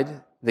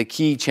side, the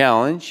key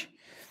challenge,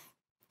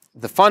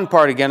 the fun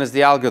part again is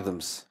the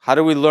algorithms. How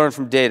do we learn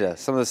from data?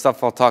 Some of the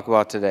stuff I'll talk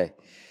about today.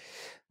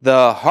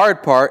 The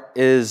hard part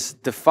is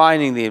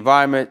defining the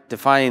environment,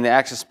 defining the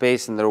action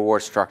space, and the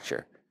reward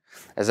structure.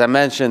 As I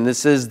mentioned,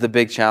 this is the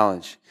big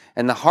challenge.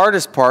 And the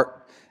hardest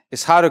part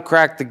is how to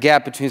crack the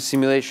gap between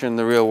simulation and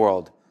the real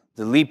world.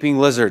 The leaping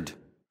lizard.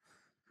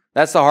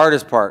 That's the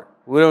hardest part.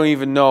 We don't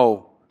even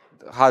know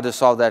how to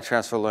solve that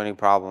transfer learning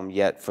problem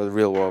yet for the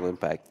real world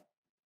impact.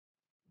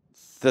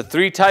 The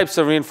three types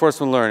of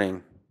reinforcement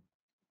learning.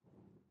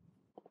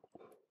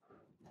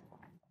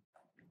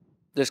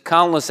 There's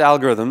countless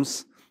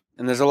algorithms,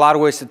 and there's a lot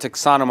of ways to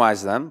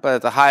taxonomize them, but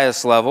at the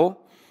highest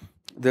level,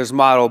 there's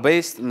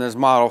model-based and there's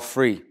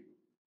model-free.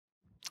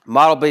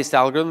 Model-based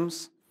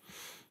algorithms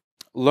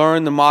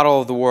learn the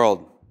model of the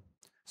world.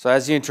 So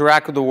as you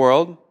interact with the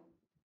world,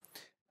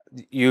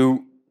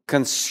 you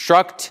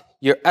construct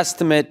your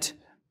estimate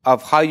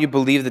of how you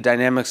believe the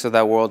dynamics of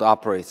that world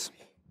operates.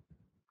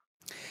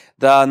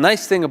 The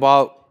nice thing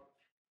about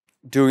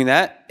doing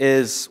that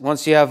is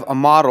once you have a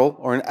model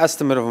or an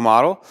estimate of a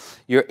model,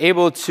 you're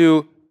able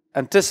to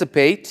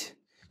anticipate,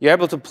 you're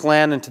able to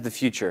plan into the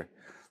future.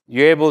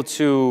 You're able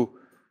to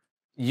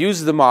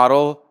use the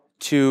model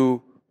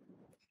to,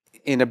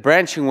 in a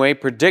branching way,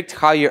 predict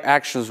how your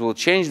actions will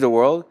change the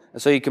world,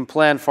 and so you can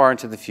plan far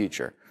into the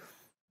future.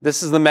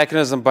 This is the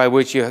mechanism by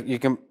which you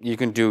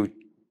can do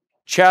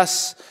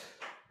chess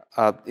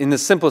in the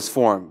simplest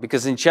form,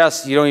 because in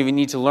chess you don't even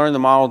need to learn the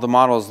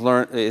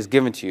model is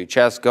given to you,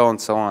 chess, Go,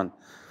 and so on.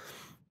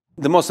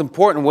 The most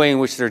important way in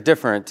which they're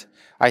different,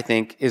 I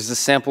think, is the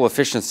sample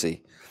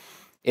efficiency,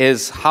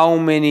 is how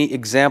many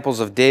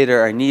examples of data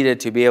are needed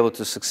to be able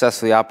to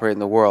successfully operate in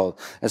the world.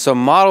 And so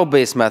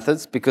model-based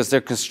methods, because they're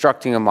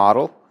constructing a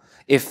model,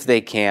 if they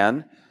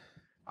can,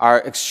 are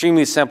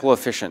extremely sample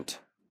efficient.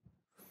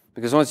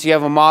 Because once you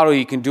have a model,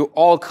 you can do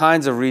all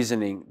kinds of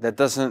reasoning that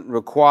doesn't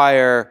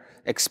require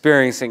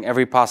experiencing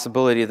every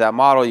possibility of that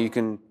model. You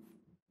can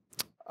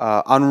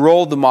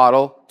unroll the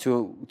model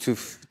to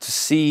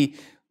see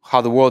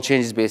how the world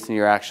changes based on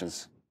your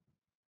actions.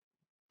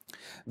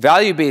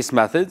 Value-based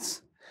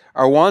methods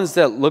are ones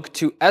that look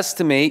to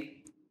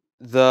estimate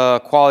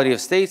the quality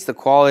of states, the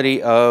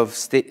quality of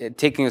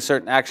taking a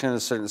certain action in a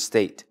certain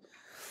state.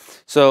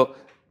 So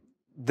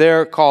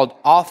they're called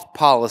off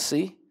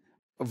policy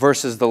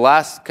versus the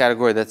last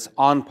category that's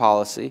on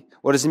policy.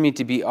 What does it mean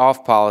to be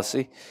off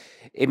policy?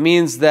 It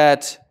means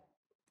that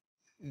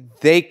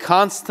they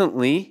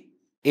constantly,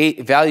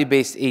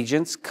 value-based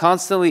agents,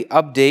 constantly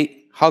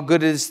update how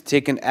good it is to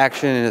take an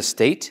action in a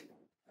state.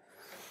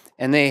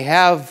 And they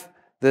have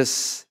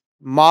this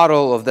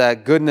model of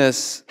that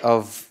goodness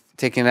of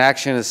taking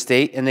action in a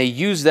state, and they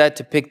use that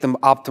to pick the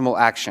optimal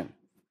action.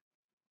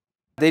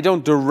 They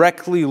don't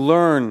directly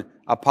learn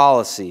a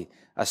policy,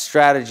 a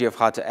strategy of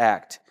how to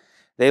act.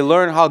 They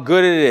learn how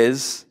good it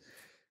is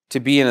to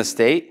be in a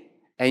state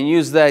and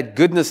use that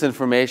goodness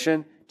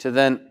information to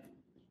then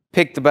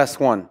pick the best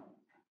one.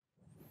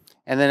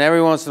 And then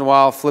every once in a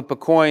while flip a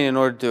coin in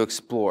order to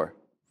explore.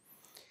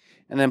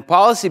 And then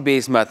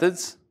policy-based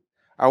methods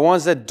are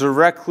ones that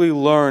directly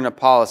learn a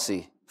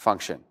policy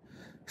function.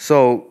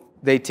 So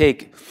they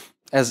take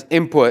as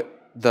input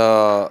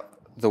the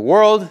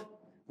world,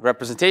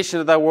 representation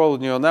of that world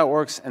with neural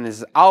networks, and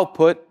as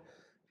output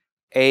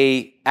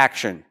a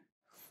action,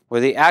 where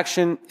the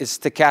action is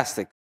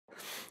stochastic.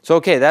 So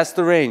okay, that's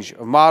the range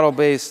of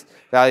model-based,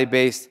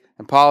 value-based,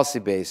 and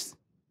policy-based.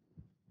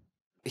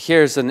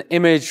 Here's an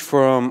image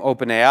from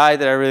OpenAI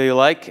that I really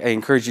like. I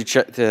encourage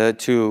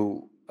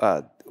you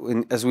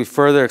as we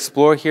further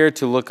explore here,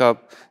 to look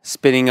up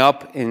spinning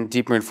up in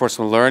deep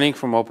reinforcement learning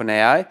from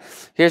OpenAI.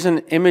 Here's an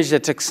image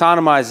that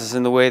taxonomizes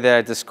in the way that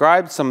I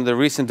described some of the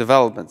recent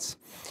developments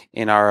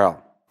in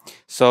RL.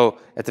 So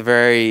at the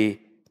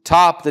very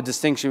top, the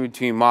distinction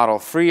between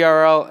model-free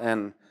RL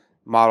and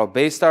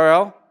model-based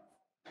RL.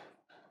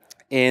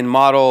 In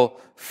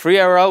model-free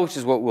RL, which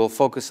is what we'll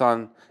focus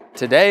on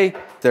today,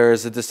 there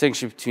is a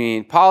distinction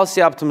between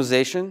policy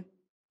optimization,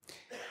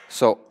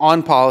 so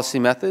on-policy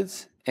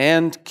methods,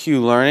 and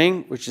Q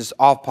learning, which is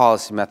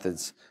off-policy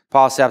methods.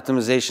 Policy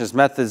optimization is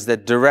methods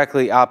that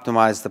directly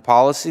optimize the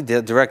policy,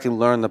 directly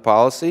learn the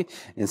policy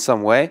in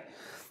some way.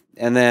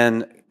 And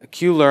then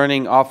Q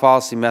learning,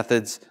 off-policy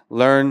methods,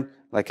 learn,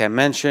 like I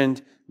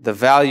mentioned, the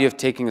value of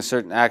taking a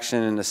certain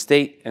action in a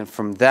state, and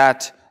from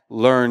that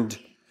learned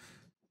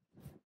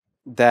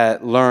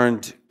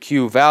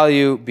Q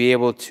value, be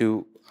able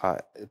to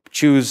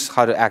choose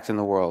how to act in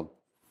the world.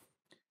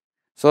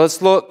 So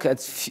let's look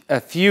at a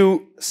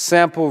few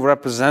sample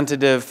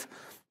representative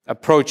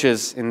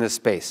approaches in this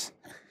space.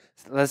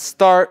 Let's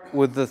start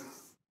with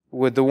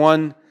the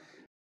one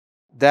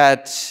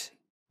that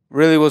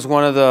really was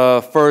one of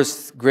the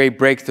first great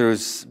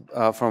breakthroughs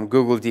from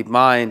Google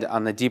DeepMind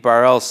on the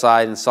DeepRL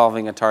side in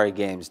solving Atari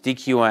games,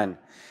 DQN,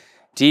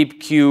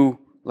 Deep Q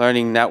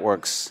Learning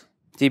Networks,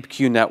 Deep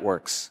Q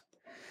Networks.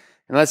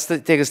 And let's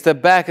take a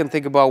step back and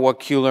think about what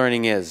Q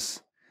learning is.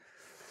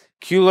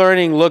 Q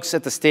learning looks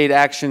at the state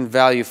action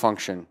value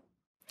function,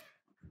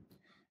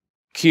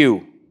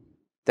 Q,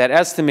 that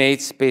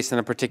estimates, based on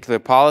a particular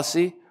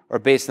policy or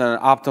based on an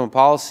optimal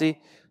policy,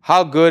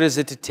 how good is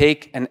it to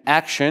take an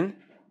action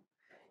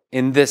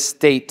in this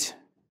state.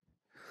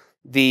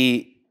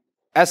 The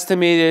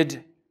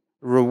estimated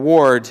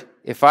reward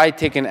if I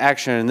take an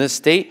action in this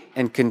state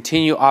and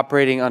continue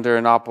operating under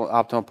an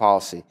optimal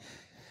policy.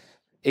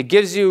 It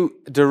gives you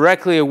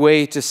directly a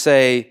way to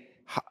say,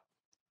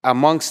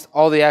 amongst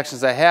all the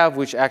actions I have,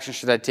 which action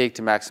should I take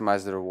to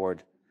maximize the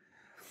reward?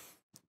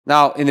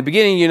 Now, in the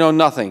beginning, you know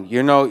nothing.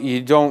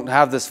 You don't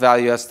have this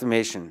value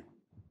estimation.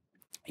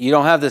 You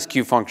don't have this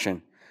Q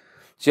function.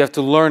 So you have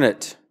to learn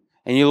it.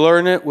 And you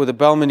learn it with a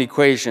Bellman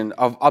equation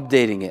of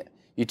updating it.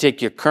 You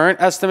take your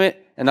current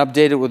estimate and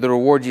update it with the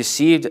reward you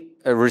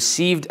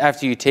received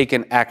after you take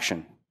an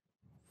action.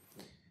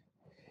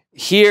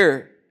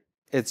 Here,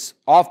 it's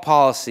off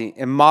policy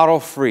and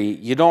model free.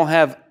 You don't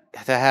have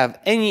to have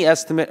any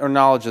estimate or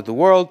knowledge of the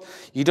world.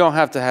 You don't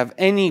have to have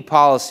any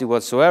policy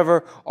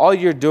whatsoever. All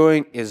you're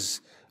doing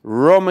is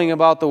roaming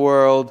about the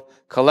world,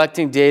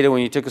 collecting data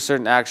when you took a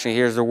certain action.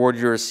 Here's the reward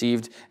you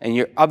received, and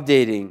you're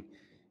updating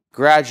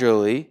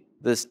gradually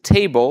this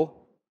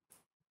table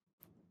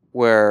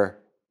where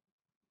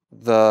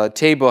the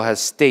table has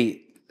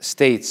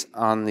states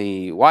on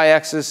the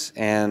y-axis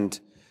and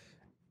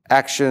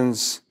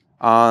actions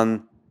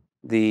on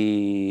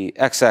the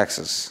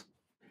x-axis.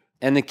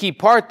 And the key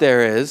part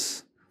there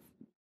is,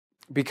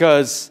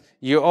 because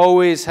you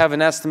always have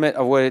an estimate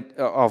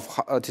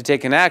of to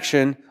take an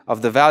action,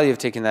 of the value of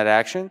taking that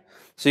action,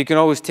 so you can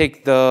always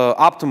take the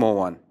optimal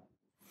one.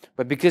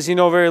 But because you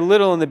know very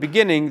little in the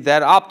beginning,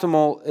 that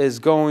optimal is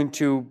going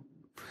to,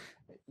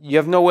 you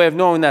have no way of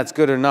knowing that's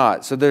good or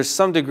not. So there's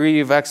some degree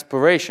of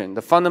exploration.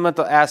 The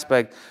fundamental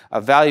aspect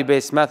of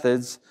value-based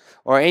methods,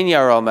 or any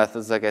RL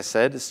methods, like I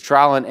said, is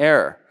trial and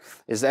error,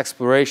 is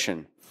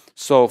exploration.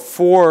 So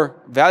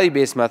for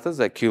value-based methods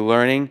like Q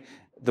learning,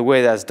 the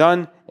way that's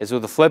done is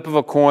with a flip of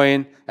a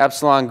coin,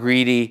 epsilon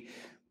greedy.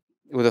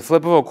 With a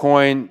flip of a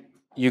coin,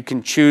 you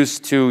can choose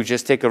to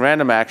just take a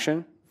random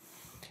action,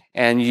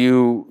 and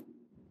you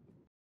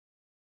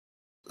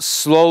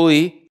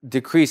slowly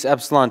decrease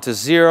epsilon to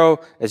 0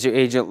 as your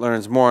agent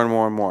learns more and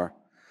more and more.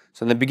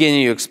 So in the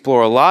beginning, you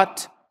explore a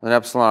lot, an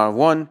epsilon of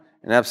 1,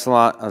 an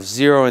epsilon of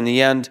 0 in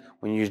the end,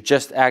 when you're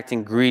just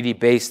acting greedy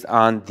based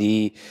on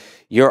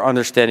your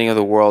understanding of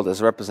the world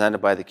as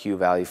represented by the Q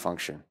value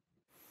function.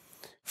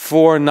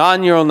 For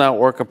non-neural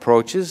network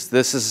approaches,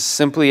 this is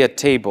simply a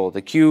table.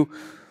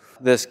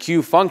 This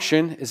Q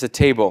function is a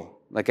table.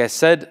 Like I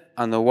said,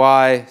 on the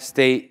Y,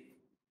 state,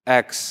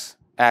 X,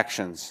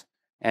 actions.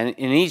 And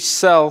in each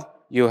cell,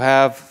 you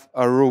have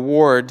a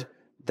reward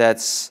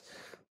that's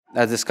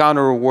a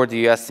discounted reward that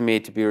you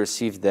estimate to be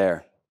received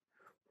there.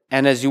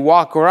 And as you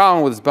walk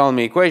around with this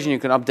Bellman equation, you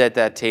can update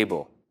that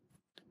table.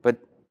 But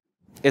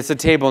it's a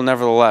table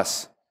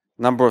nevertheless.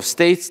 Number of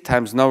states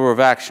times number of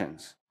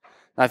actions.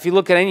 Now, if you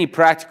look at any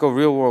practical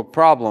real-world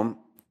problem,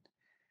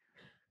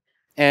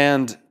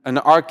 and an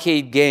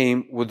arcade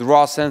game with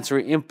raw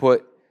sensory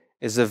input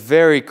is a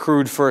very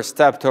crude first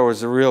step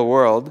towards the real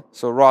world,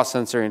 so raw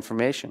sensory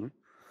information,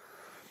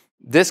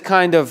 this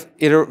kind of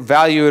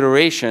value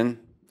iteration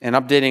and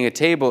updating a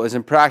table is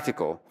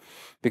impractical.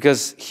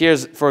 Because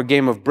here's, for a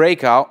game of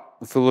Breakout,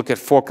 if we look at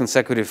 4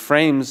 consecutive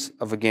frames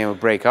of a game of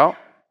Breakout,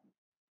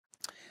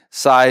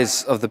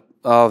 size of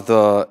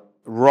the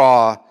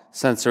raw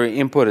sensory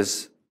input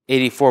is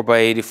 84 by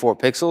 84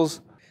 pixels.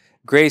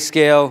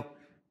 Grayscale,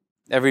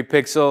 every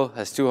pixel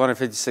has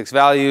 256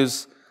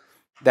 values.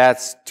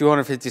 That's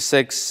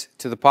 256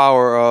 to the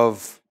power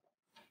of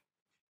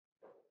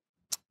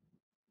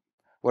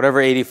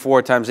whatever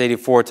 84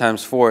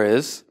 times 4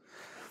 is.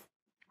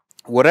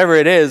 Whatever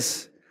it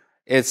is,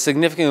 it's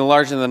significantly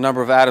larger than the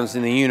number of atoms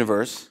in the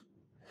universe.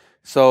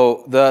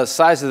 So the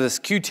size of this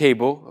Q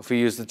table, if we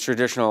use the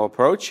traditional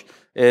approach,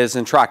 is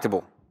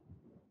intractable.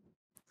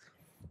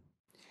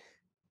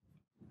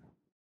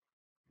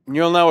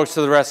 Neural networks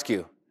to the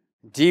rescue.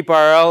 Deep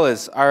RL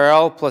is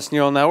RL plus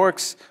neural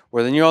networks,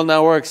 where the neural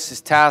networks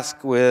is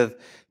tasked with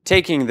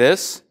taking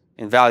this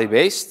in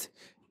value-based,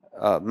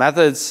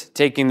 methods,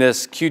 taking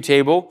this Q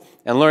table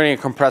and learning a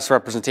compressed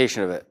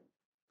representation of it.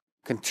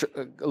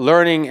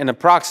 Learning an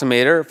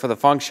approximator for the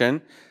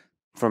function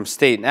from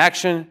state and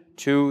action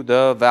to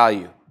the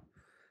value.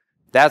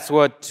 That's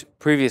what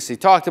previously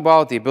talked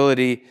about,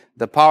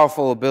 the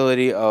powerful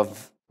ability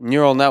of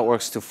neural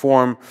networks to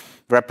form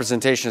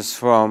representations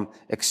from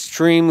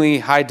extremely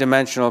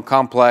high-dimensional,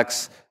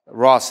 complex,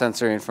 raw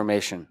sensory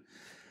information.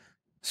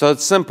 So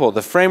it's simple.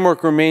 The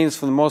framework remains,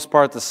 for the most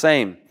part, the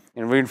same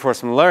in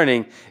reinforcement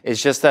learning.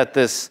 It's just that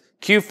this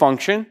Q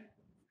function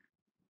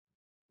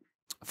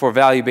for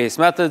value-based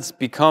methods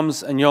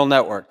becomes a neural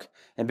network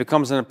and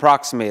becomes an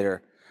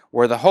approximator,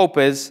 where the hope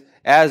is,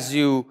 as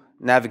you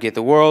navigate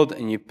the world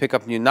and you pick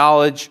up new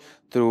knowledge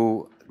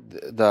through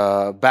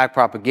the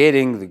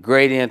backpropagating, the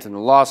gradient, and the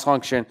loss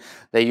function,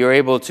 that you're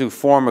able to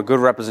form a good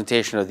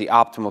representation of the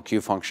optimal Q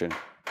function.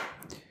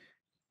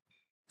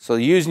 So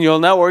use neural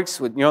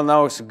networks, what neural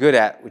networks are good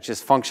at, which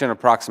is function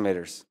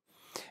approximators.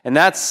 And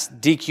that's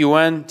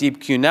DQN,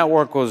 Deep Q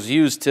Network, was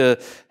used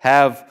to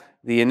have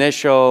the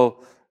initial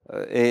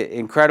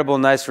incredible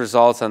nice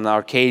results on the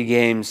arcade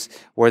games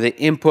where the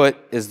input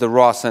is the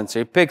raw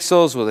sensory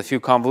pixels with a few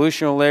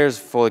convolutional layers,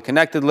 fully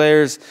connected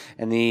layers,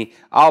 and the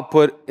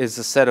output is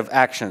a set of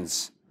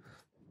actions.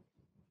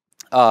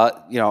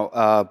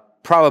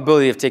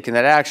 Probability of taking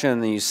that action,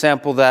 and then you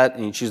sample that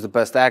and you choose the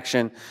best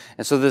action.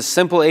 And so this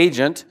simple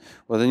agent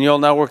with a neural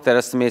network that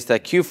estimates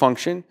that Q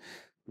function,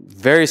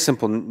 very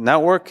simple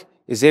network,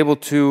 is able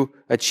to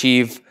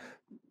achieve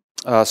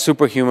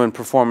superhuman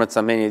performance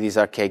on many of these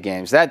arcade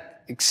games. That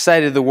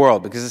excited the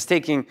world because it's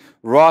taking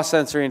raw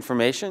sensory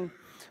information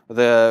with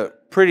a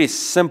pretty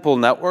simple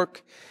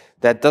network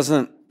that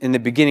doesn't in the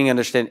beginning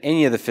understand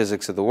any of the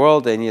physics of the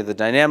world, any of the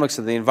dynamics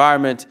of the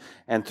environment,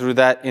 and through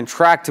that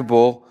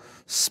intractable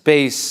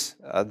space,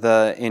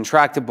 the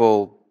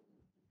intractable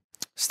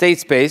state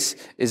space,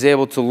 is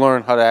able to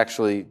learn how to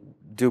actually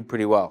do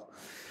pretty well.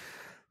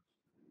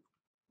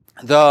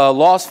 The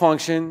loss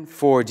function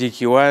for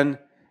DQN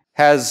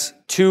has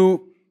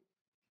two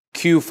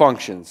Q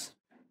functions.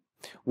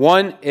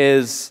 One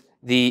is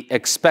the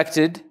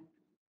expected,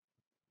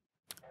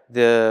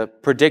 the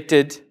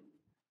predicted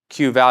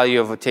Q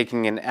value of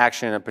taking an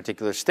action in a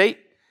particular state.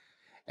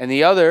 And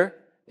the other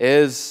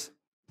is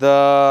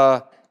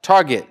the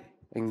target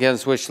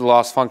against which the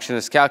loss function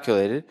is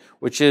calculated,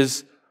 which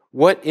is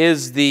what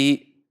is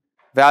the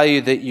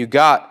value that you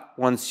got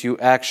once you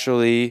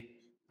actually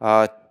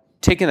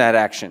taken that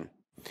action.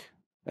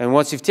 And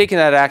once you've taken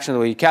that action, the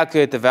way you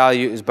calculate the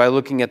value is by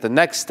looking at the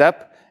next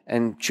step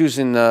and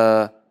choosing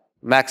the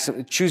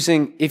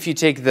if you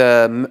take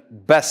the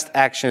best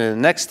action in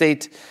the next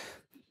state,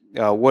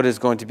 what is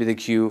going to be the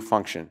Q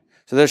function.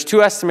 So there's two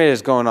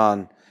estimators going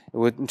on.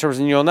 In terms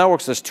of neural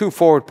networks, there's two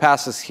forward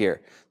passes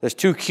here. There's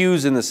two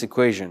Qs in this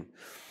equation.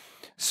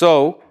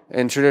 So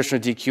in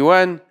traditional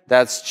DQN,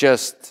 that's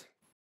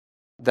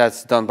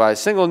done by a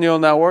single neural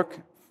network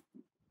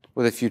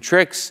with a few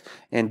tricks.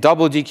 And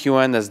double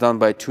DQN, that's done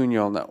by two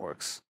neural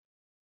networks.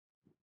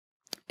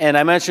 And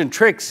I mentioned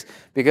tricks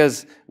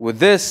because with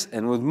this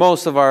and with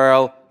most of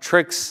RL,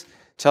 tricks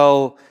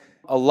tell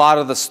a lot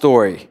of the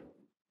story.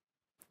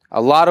 A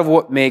lot of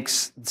what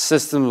makes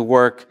systems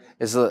work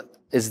is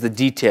the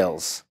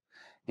details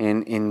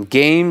in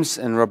games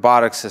and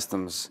robotic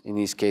systems in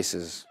these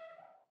cases.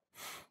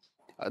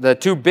 The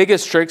two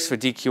biggest tricks for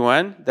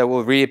DQN that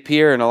will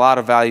reappear in a lot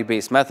of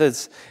value-based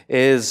methods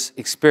is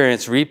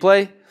experience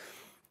replay.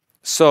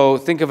 So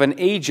think of an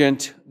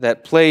agent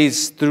that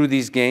plays through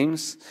these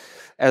games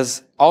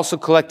as also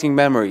collecting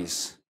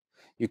memories.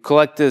 You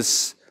collect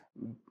this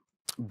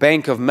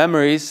bank of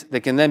memories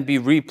that can then be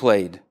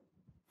replayed.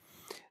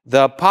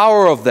 The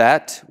power of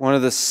that, one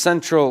of the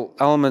central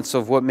elements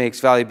of what makes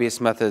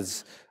value-based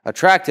methods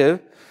attractive,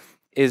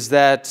 is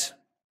that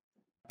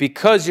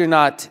because you're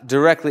not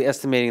directly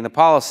estimating the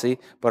policy,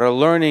 but are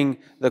learning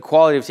the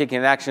quality of taking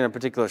an action in a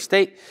particular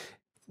state,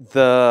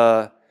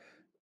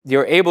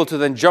 you're able to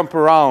then jump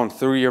around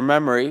through your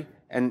memory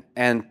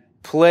and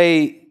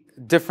play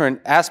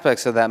different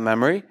aspects of that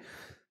memory.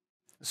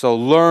 So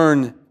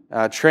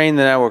train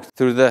the network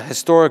through the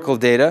historical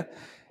data.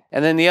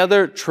 And then the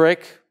other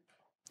trick,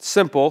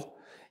 simple,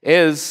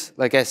 is,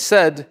 like I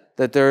said,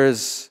 that there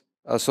is,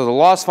 so the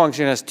loss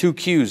function has two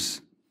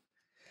Qs.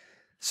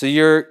 So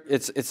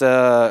it's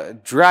a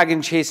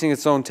dragon chasing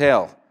its own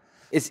tail.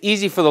 It's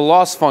easy for the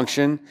loss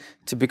function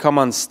to become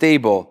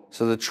unstable,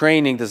 so the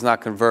training does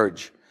not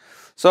converge.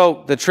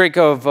 So the trick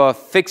of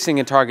fixing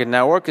a target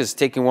network is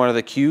taking one of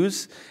the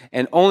Qs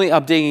and only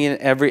updating it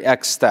every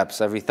X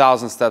steps, every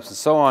 1,000 steps and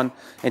so on,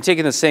 and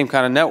taking the same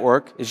kind of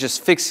network is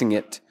just fixing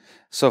it.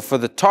 So for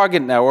the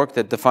target network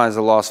that defines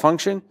the loss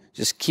function,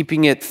 just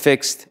keeping it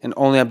fixed and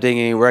only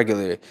updating it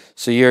regularly.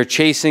 So you're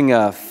chasing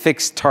a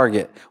fixed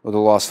target with a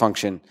loss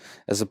function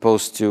as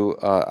opposed to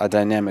a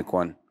dynamic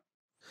one.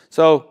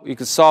 So you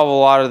could solve a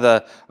lot of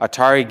the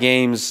Atari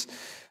games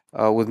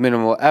with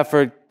minimal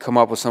effort, come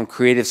up with some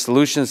creative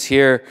solutions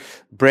here,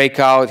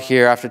 breakout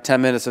here after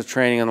 10 minutes of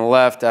training on the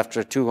left,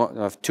 after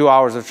 2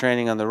 hours of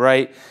training on the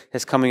right,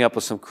 is coming up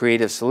with some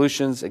creative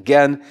solutions.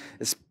 Again,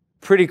 it's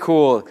pretty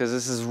cool because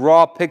this is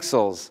raw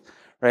pixels,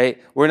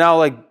 right? We're now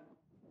like,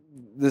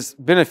 there's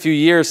been a few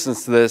years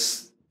since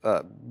this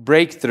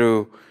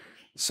breakthrough,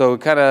 so we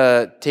kind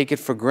of take it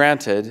for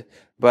granted,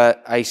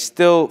 but I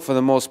still, for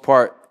the most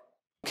part,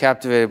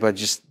 captivated by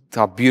just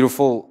how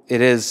beautiful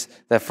it is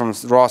that from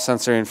raw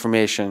sensory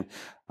information,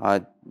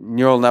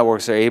 neural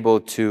networks are able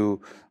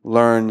to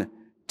learn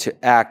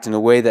to act in a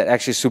way that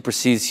actually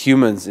supersedes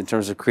humans in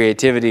terms of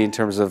creativity, in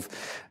terms of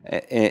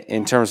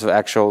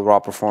actual raw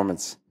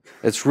performance.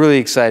 It's really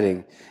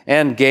exciting.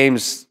 And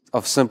games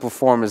of simple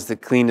form is the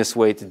cleanest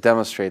way to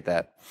demonstrate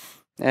that.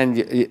 And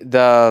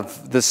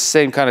the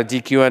same kind of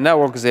DQN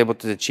network is able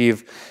to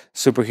achieve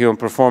superhuman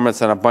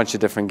performance on a bunch of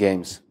different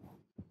games.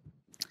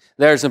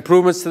 There's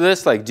improvements to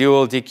this, like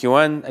dual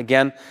DQN.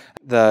 Again,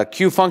 the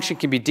Q function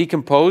can be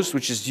decomposed,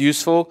 which is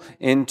useful,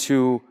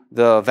 into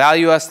the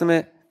value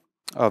estimate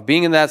of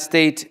being in that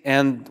state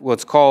and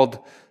what's called,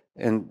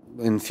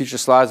 in future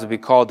slides, will be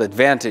called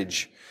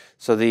advantage.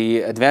 So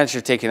the advantage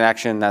of taking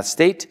action in that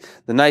state.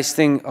 The nice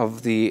thing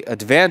of the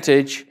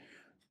advantage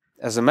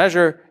as a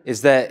measure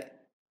is that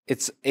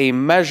it's a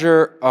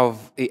measure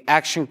of the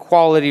action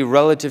quality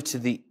relative to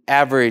the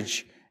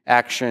average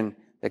action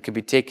that could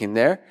be taken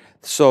there.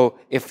 So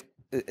if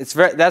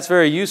that's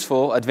very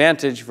useful,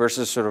 advantage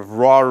versus sort of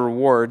raw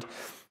reward,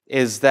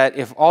 is that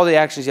if all the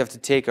actions you have to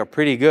take are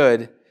pretty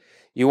good,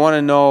 you want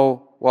to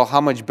know, well, how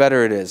much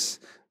better it is.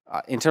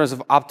 In terms of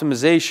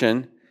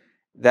optimization,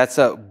 that's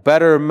a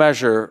better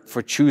measure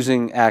for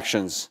choosing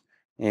actions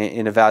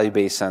in a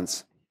value-based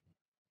sense.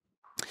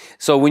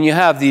 So when you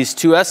have these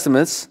two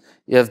estimates,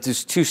 you have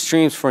these two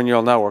streams for a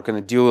neural network in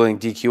a dueling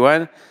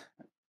DQN,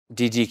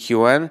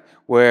 DDQN,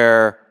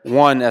 where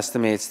one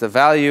estimates the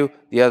value,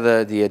 the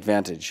other the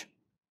advantage.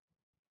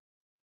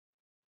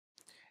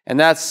 And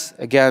that's,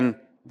 again,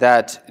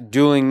 that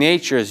dueling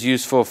nature is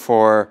useful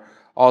for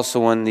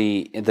also when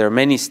there are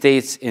many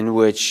states in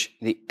which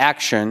the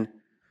action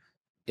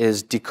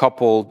is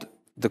decoupled,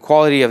 the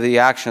quality of the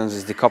actions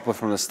is decoupled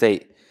from the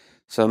state.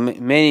 So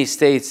many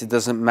states, it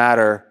doesn't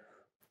matter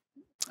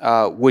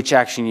which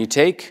action you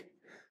take,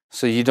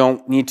 so you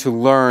don't need to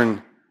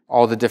learn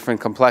all the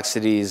different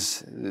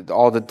complexities,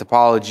 all the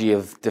topology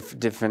of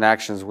different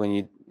actions when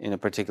you in a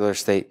particular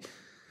state.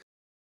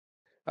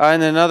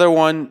 And another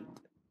one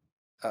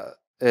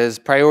is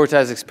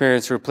prioritize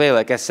experience replay.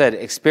 Like I said,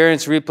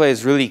 experience replay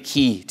is really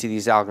key to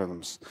these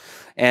algorithms,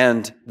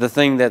 and the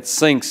thing that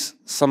syncs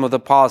some of the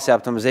policy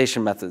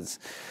optimization methods.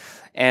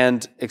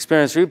 And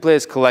experience replay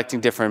is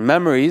collecting different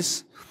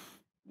memories,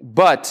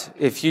 but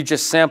if you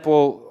just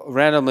sample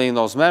randomly in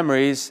those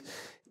memories,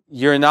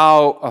 you're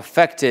now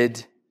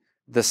affected.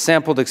 The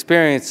sampled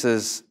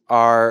experiences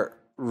are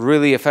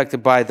really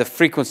affected by the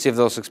frequency of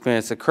those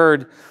experiences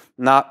occurred,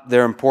 not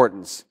their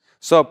importance.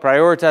 So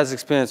prioritize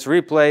experience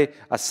replay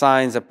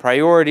assigns a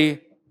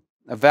priority,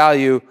 a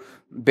value,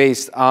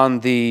 based on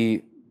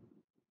the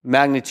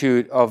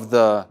magnitude of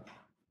the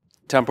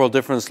temporal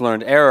difference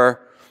learned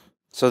error.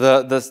 So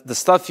the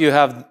stuff you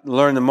have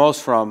learned the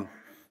most from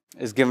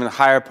is given a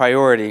higher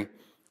priority,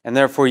 and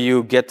therefore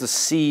you get to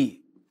see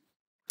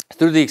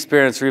through the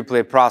experience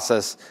replay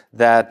process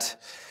that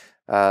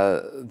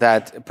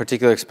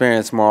particular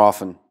experience more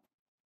often.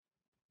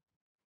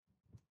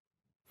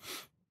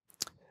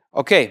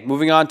 Okay,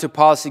 moving on to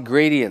policy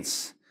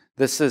gradients.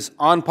 This is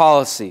on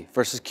policy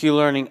versus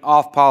Q-learning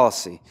off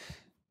policy.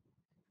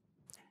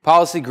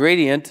 Policy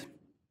gradient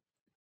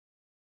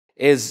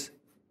is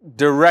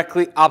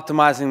directly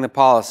optimizing the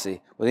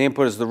policy, where the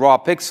input is the raw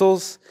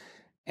pixels,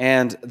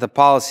 and the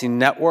policy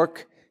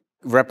network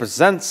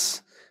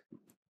represents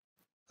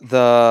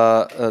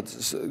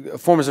the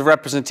forms of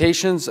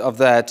representations of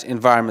that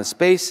environment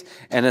space,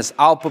 and its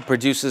output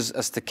produces a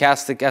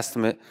stochastic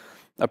estimate,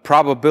 a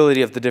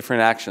probability of the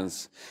different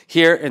actions.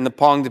 Here in the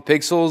Pong the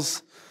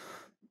pixels,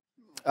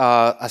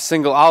 a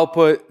single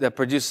output that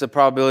produces a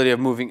probability of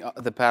moving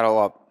the paddle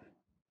up.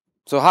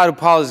 So how do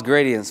policy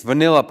gradients,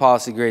 vanilla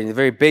policy gradient,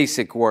 very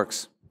basic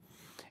works,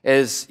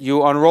 is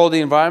you unroll the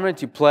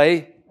environment, you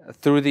play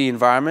through the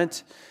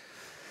environment.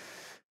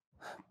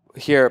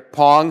 Here,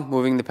 Pong,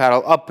 moving the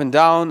paddle up and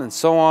down and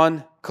so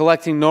on,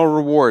 collecting no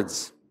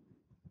rewards.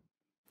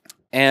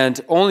 And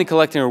only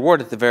collecting a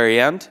reward at the very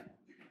end,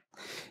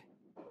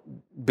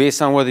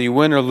 based on whether you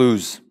win or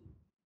lose.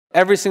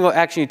 Every single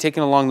action you've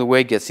taken along the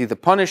way gets either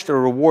punished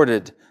or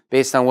rewarded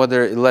based on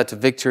whether it led to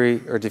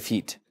victory or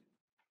defeat.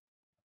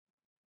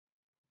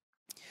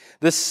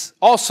 This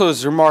also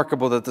is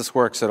remarkable that this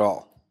works at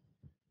all,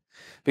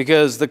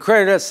 because the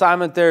credit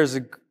assignment there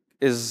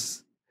is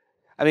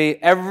I mean,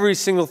 every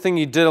single thing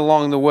you did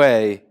along the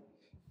way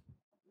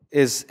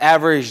is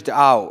averaged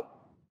out.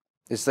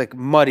 It's like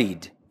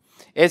muddied.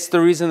 It's the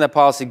reason that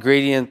policy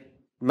gradient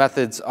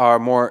methods are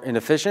more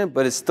inefficient,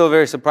 but it's still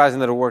very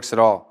surprising that it works at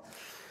all.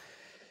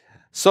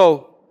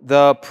 So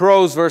the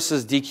pros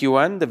versus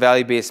DQN, the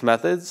value-based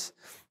methods.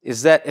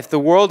 is that if the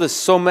world is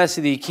so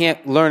messy that you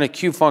can't learn a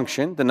Q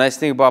function, the nice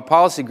thing about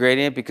policy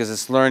gradient, because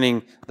it's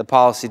learning the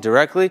policy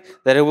directly,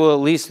 that it will at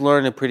least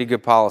learn a pretty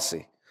good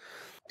policy.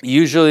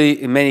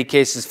 Usually, in many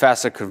cases,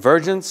 faster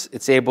convergence.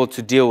 It's able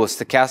to deal with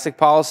stochastic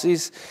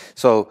policies.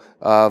 So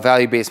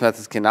value-based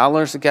methods cannot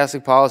learn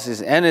stochastic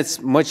policies, and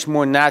it's much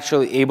more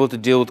naturally able to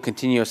deal with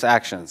continuous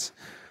actions.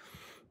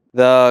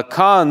 The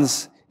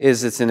cons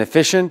is it's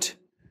inefficient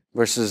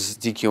versus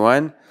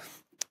DQN.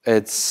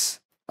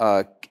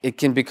 It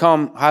can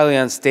become highly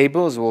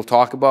unstable, as we'll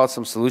talk about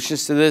some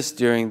solutions to this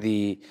during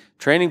the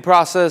training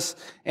process,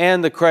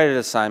 and the credit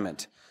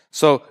assignment.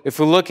 So if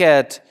we look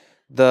at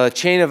the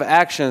chain of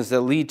actions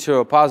that lead to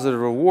a positive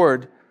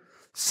reward,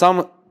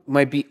 some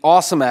might be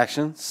awesome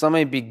actions, some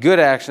might be good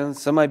actions,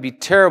 some might be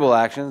terrible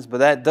actions, but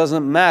that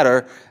doesn't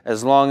matter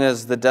as long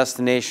as the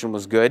destination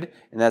was good,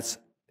 and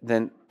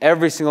then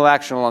every single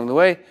action along the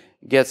way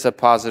gets a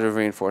positive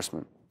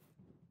reinforcement.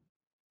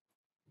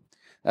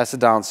 That's the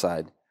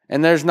downside.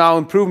 And there's now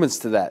improvements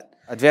to that.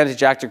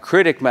 Advantage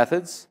Actor-Critic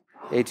methods,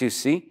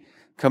 A2C,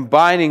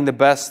 combining the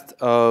best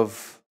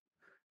of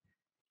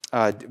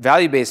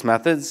value-based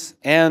methods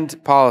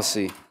and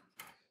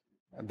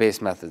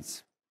policy-based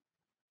methods.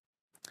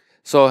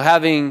 So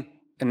having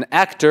an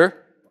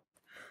actor,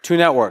 two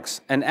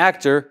networks. An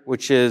actor,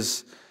 which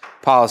is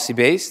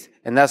policy-based,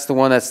 and that's the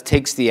one that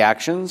takes the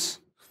actions,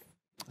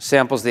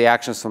 samples the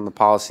actions from the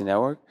policy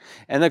network.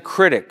 And the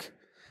critic,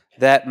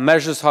 that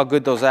measures how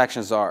good those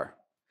actions are.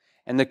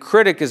 And the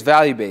critic is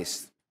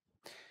value-based.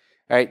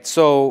 All right,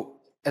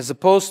 so as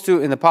opposed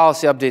to in the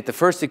policy update, the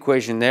first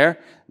equation there,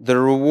 the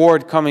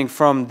reward coming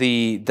from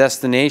the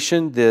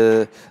destination,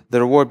 the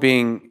reward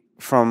being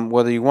from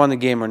whether you won the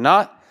game or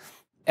not,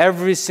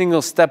 every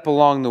single step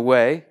along the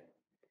way,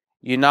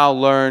 you now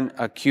learn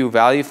a Q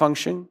value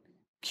function,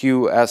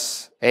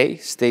 QSA,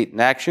 state and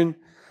action,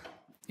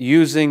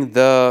 using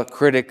the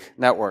critic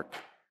network.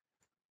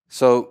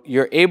 So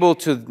you're able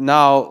to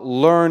now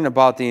learn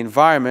about the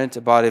environment,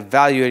 about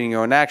evaluating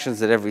your own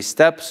actions at every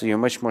step, so you're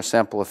much more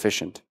sample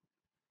efficient.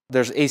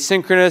 There's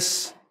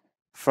asynchronous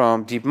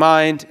from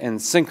DeepMind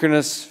and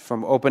synchronous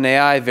from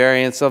OpenAI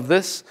variants of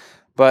this,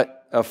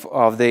 but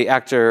of the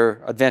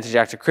Advantage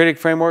Actor-Critic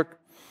framework,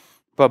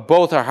 but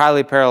both are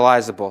highly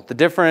parallelizable. The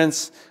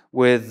difference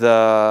with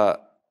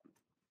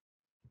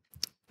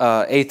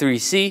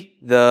A3C,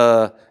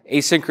 the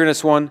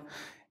asynchronous one,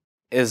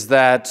 is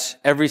that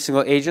every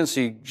single agent,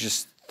 so you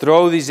just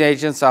throw these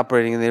agents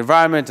operating in the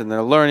environment and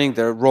they're learning,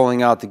 they're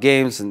rolling out the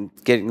games and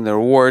getting the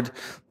reward.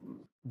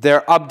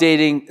 They're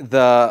updating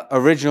the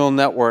original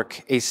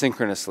network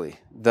asynchronously,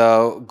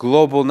 the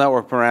global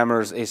network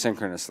parameters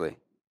asynchronously.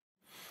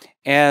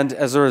 And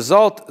as a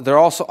result, they're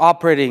also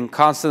operating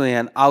constantly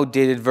on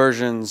outdated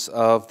versions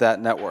of that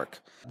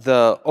network.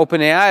 The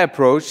OpenAI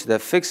approach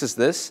that fixes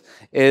this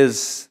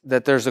is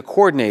that there's a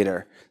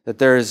coordinator, that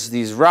there's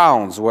these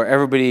rounds where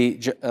everybody,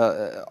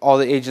 all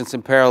the agents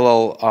in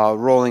parallel are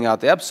rolling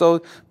out the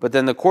episode, but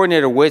then the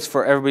coordinator waits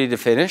for everybody to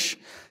finish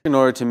in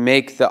order to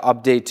make the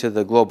update to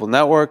the global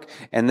network,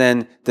 and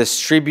then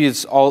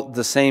distributes all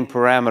the same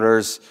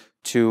parameters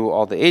to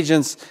all the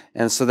agents.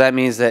 And so that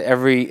means that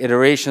every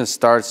iteration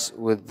starts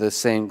with the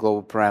same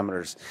global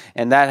parameters.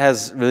 And that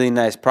has really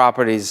nice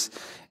properties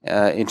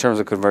in terms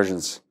of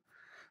convergence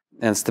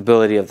and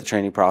stability of the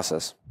training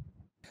process.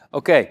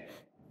 Okay.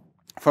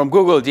 From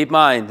Google,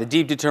 DeepMind, the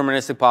deep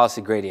deterministic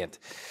policy gradient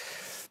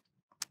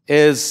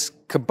is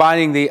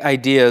combining the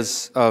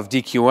ideas of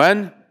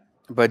DQN,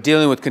 but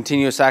dealing with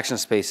continuous action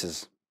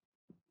spaces.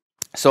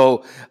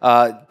 So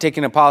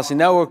taking a policy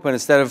network, but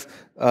instead of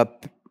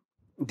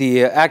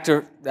the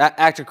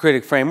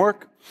Actor-Critic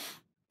framework,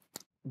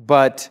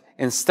 but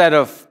instead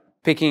of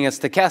picking a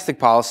stochastic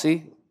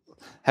policy,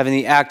 having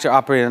the actor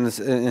operate in a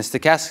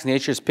stochastic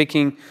nature, is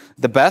picking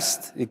the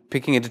best,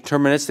 picking a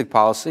deterministic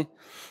policy.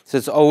 So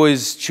it's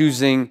always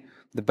choosing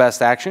the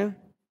best action.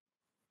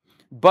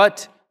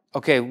 But,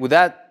 okay, with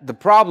that, the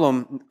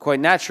problem,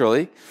 quite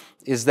naturally,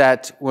 is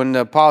that when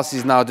the policy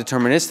is now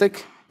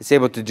deterministic, it's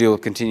able to deal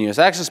with continuous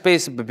action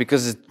space, but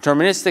because it's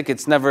deterministic,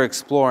 it's never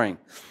exploring.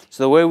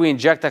 So the way we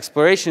inject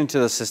exploration into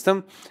the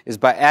system is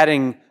by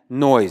adding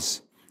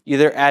noise.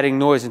 Either adding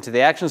noise into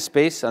the action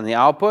space on the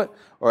output,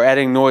 or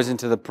adding noise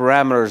into the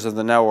parameters of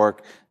the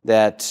network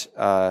that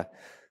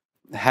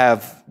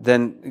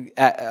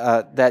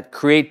that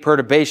create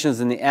perturbations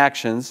in the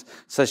actions,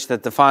 such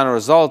that the final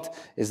result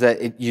is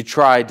that you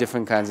try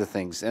different kinds of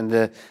things. And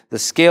the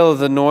scale of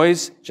the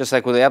noise, just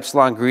like with the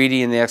epsilon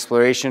greedy in the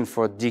exploration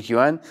for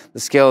DQN, the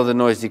scale of the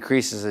noise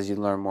decreases as you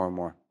learn more and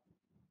more.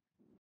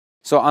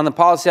 So on the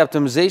policy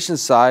optimization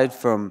side,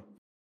 from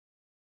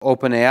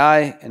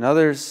OpenAI and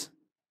others,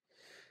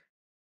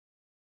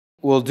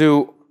 we'll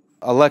do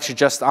a lecture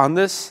just on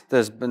this.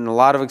 There's been a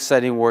lot of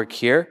exciting work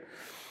here.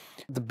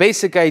 The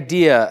basic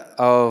idea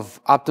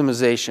of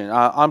optimization,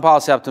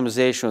 on-policy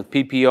optimization with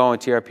PPO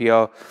and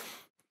TRPO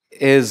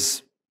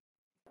is,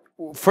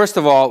 first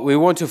of all, we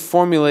want to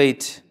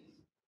formulate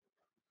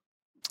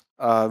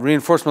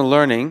reinforcement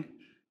learning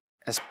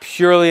as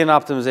purely an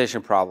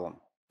optimization problem.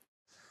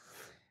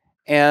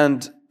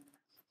 And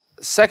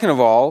Second of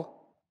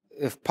all,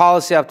 if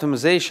policy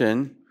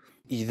optimization,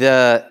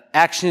 the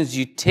actions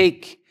you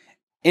take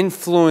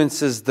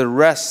influences the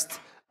rest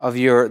of the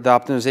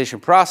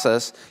optimization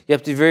process, you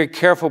have to be very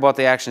careful about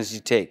the actions you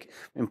take.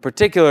 In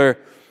particular,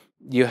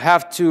 you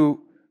have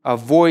to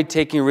avoid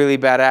taking really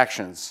bad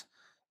actions.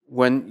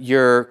 When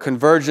your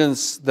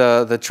convergence,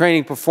 the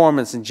training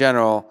performance in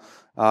general,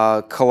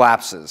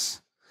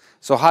 collapses.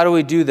 So how do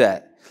we do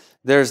that?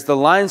 There's the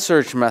line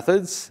search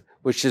methods,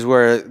 which is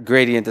where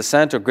gradient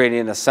descent or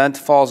gradient ascent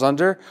falls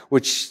under,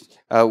 which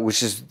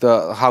is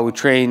how we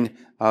train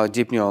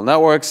deep neural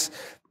networks,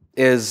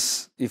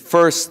 is you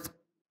first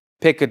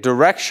pick a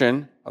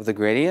direction of the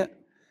gradient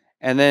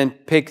and then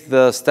pick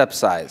the step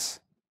size.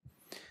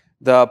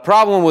 The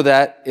problem with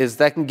that is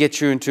that can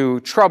get you into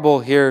trouble.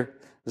 Here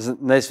is a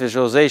nice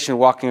visualization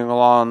walking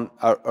along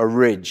a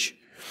ridge.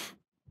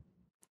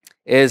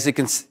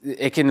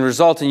 It can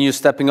result in you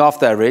stepping off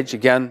that ridge.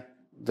 Again,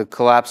 the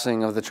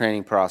collapsing of the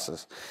training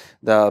process,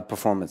 the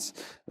performance.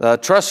 The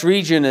trust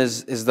region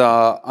is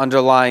the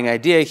underlying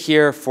idea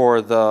here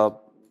for the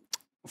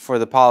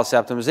policy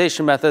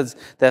optimization methods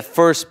that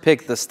first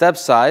pick the step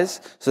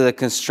size, so they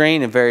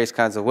constrain in various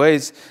kinds of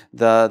ways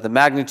the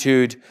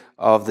magnitude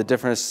of the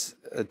difference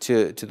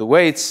to the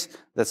weights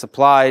that's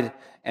applied,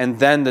 and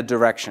then the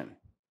direction.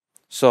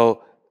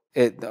 So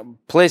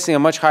placing a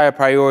much higher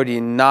priority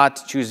in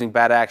not choosing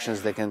bad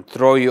actions that can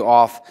throw you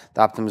off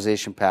the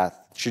optimization path,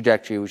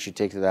 trajectory we should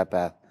take to that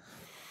path.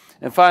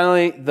 And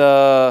finally,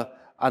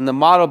 on the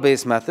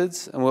model-based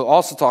methods, and we'll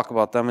also talk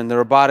about them, in the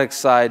robotics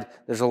side,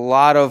 there's a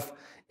lot of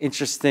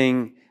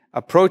interesting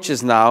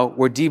approaches now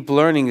where deep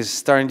learning is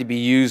starting to be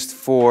used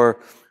for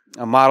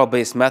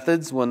model-based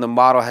methods when the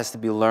model has to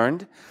be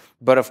learned.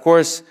 But of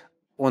course,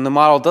 when the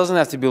model doesn't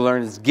have to be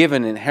learned, it's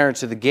given, inherent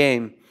to the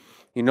game.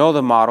 You know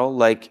the model,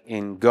 like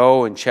in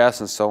Go and chess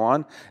and so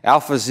on.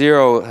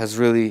 AlphaZero has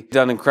really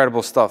done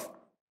incredible stuff.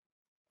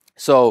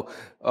 So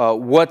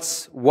what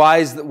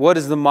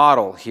is the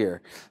model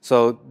here?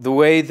 So the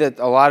way that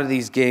a lot of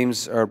these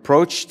games are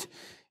approached,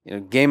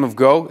 game of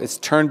Go, it's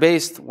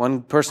turn-based.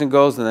 One person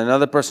goes and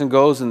another person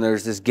goes, and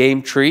there's this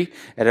game tree.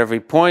 At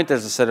every point,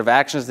 there's a set of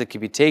actions that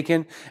can be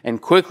taken.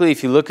 And quickly,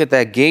 if you look at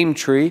that game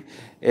tree,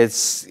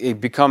 it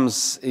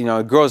becomes,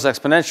 it grows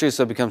exponentially,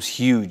 so it becomes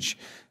huge.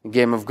 The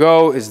game of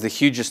Go is the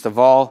hugest of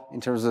all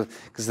in terms of,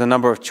 because the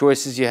number of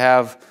choices you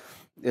have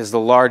is the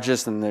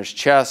largest, and there's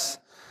chess.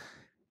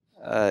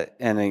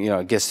 And then,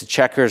 it gets to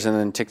checkers and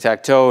then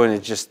tic-tac-toe, and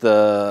it's just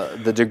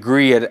the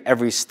degree at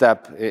every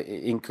step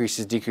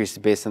increases, decreases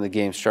based on the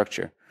game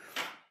structure.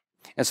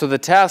 And so the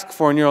task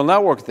for a neural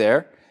network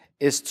there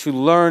is to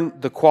learn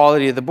the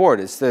quality of the board.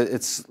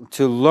 It's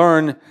to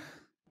learn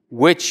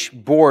which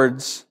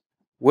boards,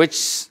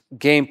 which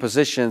game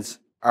positions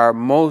are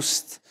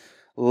most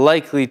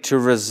likely to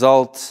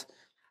result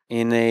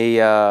in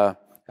are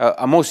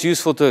most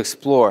useful to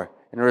explore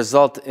and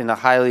result in a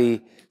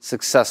highly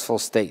successful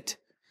state.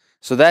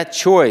 So that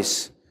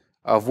choice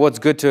of what's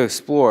good to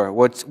explore,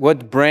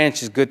 what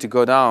branch is good to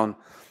go down,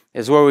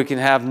 is where we can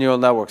have neural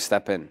networks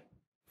step in.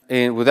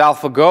 And with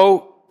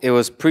AlphaGo, it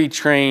was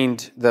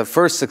pre-trained. The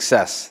first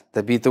success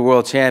that beat the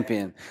world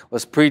champion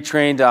was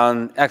pre-trained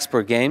on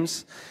expert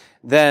games.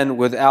 Then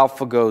with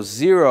AlphaGo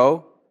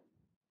 0,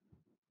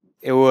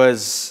 it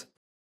was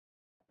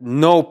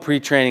no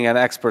pre-training on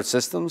expert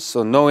systems,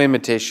 so no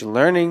imitation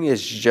learning.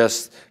 It's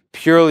just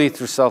purely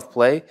through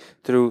self-play,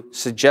 through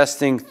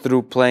suggesting,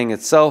 through playing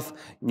itself,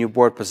 new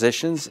board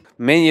positions.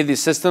 Many of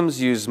these systems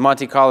use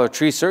Monte Carlo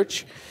tree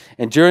search,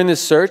 and during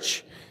this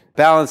search,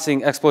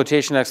 balancing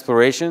exploitation and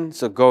exploration,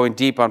 so going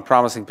deep on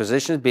promising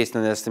positions based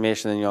on the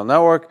estimation of the neural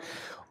network,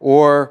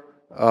 or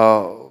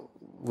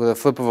with a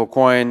flip of a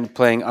coin,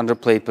 playing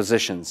underplayed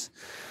positions.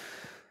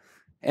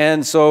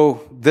 And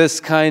so this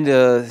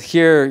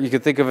here you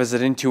could think of as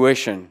an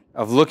intuition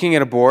of looking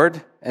at a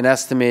board and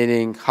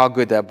estimating how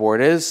good that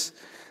board is,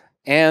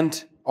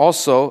 and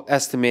also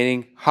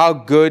estimating how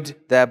good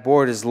that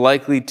board is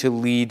likely to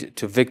lead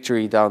to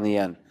victory down the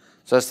end.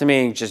 So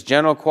estimating just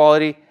general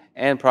quality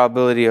and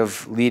probability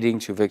of leading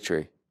to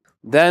victory.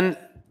 Then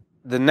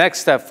the next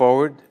step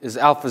forward is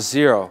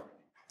AlphaZero,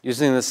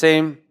 using the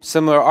same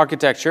similar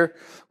architecture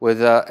with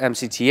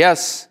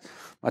MCTS,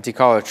 Monte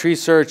Carlo tree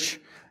search,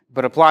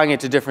 but applying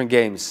it to different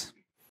games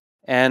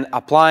and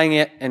applying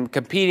it and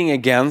competing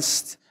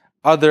against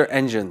other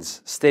engines,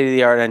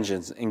 state-of-the-art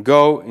engines, in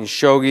Go, in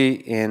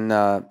Shogi, in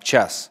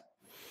chess,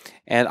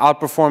 and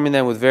outperforming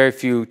them with very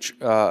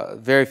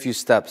few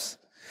steps.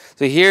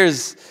 So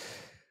here's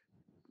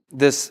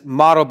this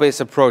model-based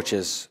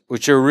approaches,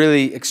 which are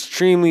really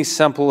extremely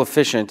simple,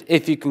 efficient,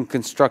 if you can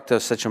construct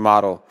such a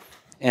model.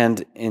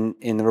 And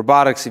in the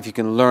robotics, if you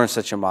can learn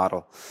such a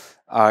model,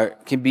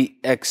 can be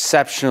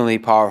exceptionally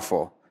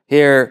powerful.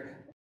 Here,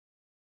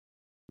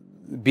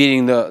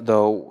 beating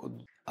the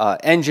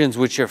engines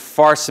which are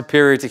far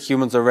superior to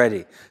humans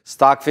already.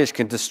 Stockfish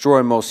can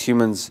destroy most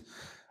humans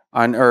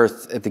on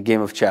Earth at the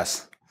game of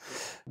chess.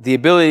 The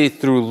ability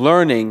through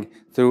learning,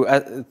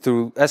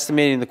 through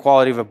estimating the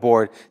quality of a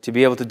board, to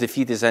be able to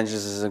defeat these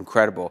engines is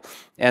incredible.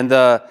 And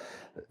the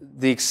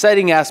the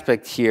exciting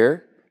aspect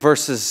here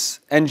versus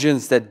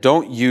engines that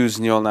don't use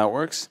neural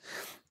networks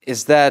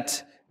is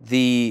that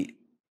the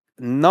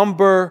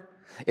number,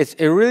 it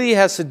really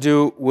has to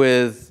do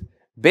with,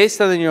 based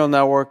on the neural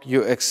network,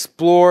 you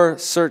explore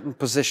certain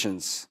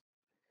positions.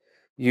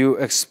 You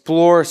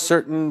explore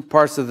certain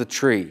parts of the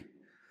tree.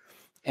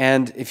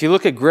 And if you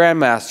look at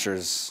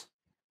grandmasters,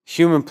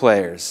 human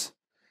players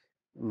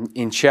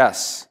in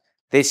chess,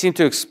 they seem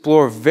to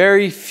explore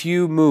very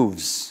few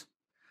moves.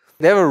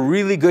 They have a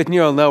really good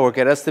neural network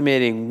at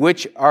estimating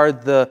which are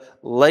the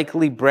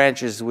likely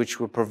branches which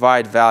will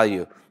provide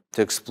value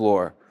to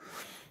explore.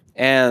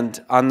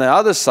 And on the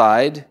other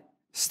side,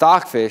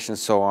 stockfish and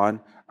so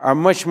on are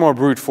much more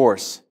brute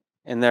force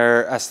in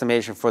their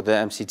estimation for the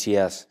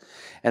MCTS.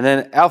 And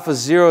then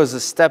AlphaZero is a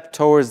step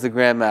towards the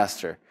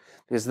grandmaster,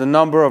 because the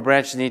number of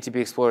branches that need to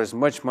be explored is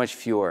much, much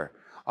fewer.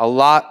 A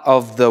lot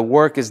of the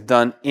work is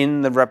done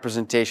in the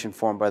representation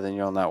formed by the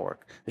neural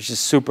network, which is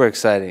super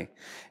exciting.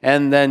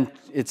 And then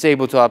it's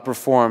able to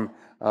outperform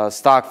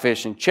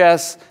stockfish in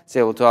chess, it's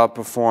able to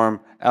outperform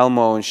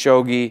Elmo in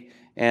shogi,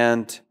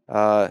 and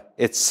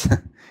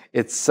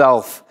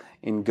itself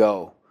in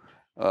Go,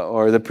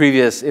 or the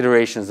previous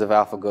iterations of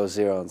AlphaGo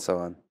Zero and so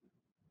on.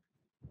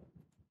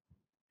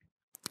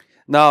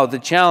 Now, the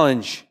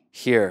challenge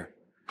here,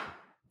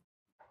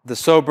 the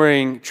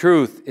sobering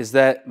truth, is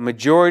that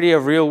majority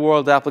of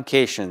real-world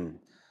application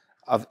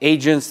of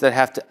agents that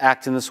have to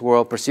act in this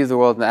world, perceive the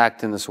world and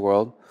act in this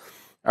world,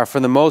 are for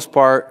the most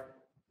part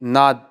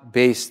not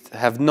based,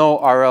 have no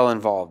RL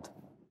involved.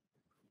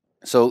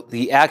 So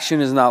the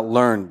action is not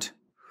learned.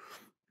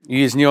 You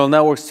use neural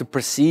networks to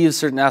perceive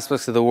certain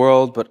aspects of the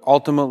world, but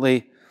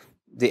ultimately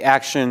the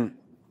action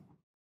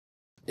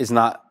is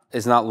not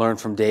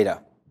learned from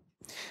data.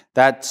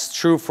 That's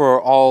true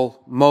for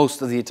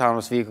most of the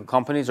autonomous vehicle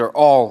companies, or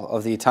all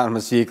of the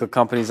autonomous vehicle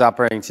companies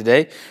operating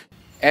today.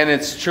 And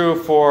it's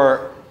true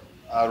for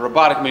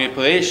robotic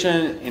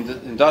manipulation,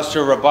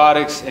 industrial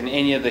robotics, and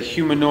any of the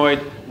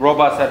humanoid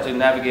robots that have to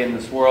navigate in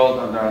this world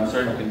under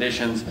uncertain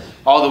conditions.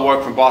 All the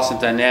work from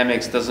Boston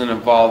Dynamics doesn't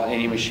involve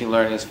any machine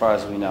learning as far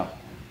as we know.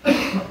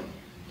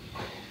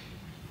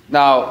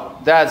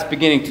 Now, that's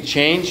beginning to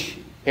change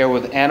here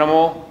with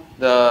Animal,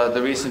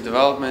 the recent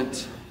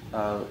development,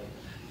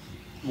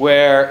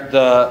 where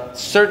the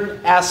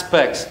certain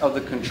aspects of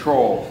the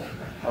control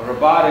of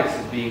robotics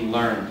is being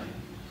learned.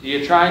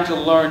 You're trying to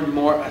learn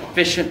more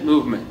efficient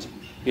movement.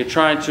 You're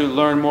trying to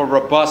learn more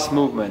robust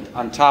movement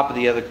on top of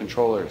the other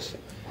controllers.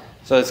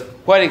 So it's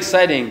quite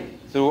exciting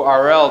through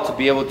RL to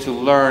be able to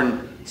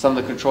learn some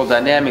of the control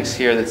dynamics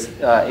here that's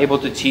able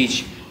to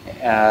teach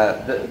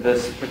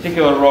this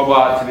particular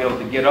robot to be able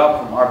to get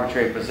up from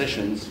arbitrary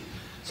positions.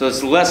 So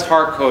it's less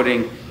hard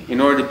coding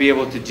in order to be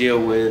able to deal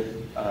with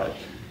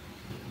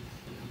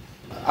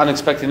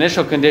unexpected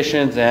initial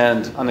conditions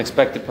and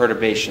unexpected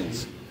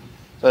perturbations.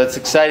 So it's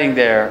exciting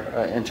there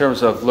in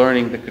terms of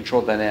learning the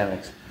control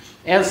dynamics.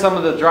 And some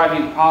of the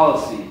driving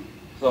policy,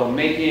 so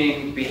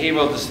making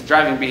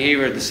driving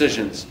behavior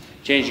decisions,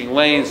 changing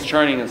lanes,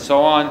 turning, and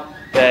so on,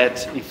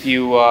 that if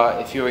you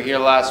were here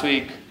last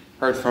week,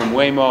 heard from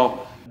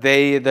Waymo,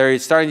 they're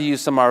starting to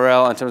use some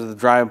RL in terms of the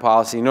driving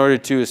policy in order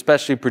to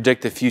especially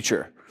predict the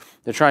future.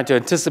 They're trying to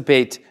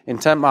anticipate,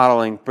 intent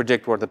modeling,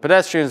 predict where the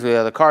pedestrians,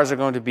 where the cars are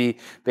going to be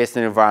based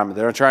on the environment.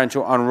 They're trying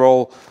to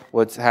unroll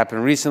what's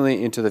happened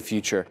recently into the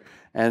future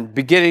and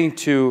beginning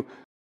to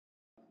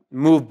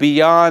move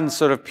beyond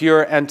sort of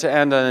pure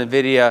end-to-end on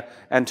NVIDIA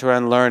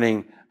end-to-end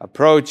learning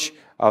approach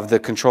of the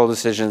control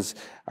decisions,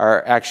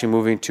 are actually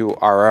moving to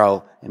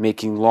RL and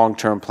making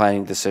long-term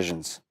planning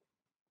decisions.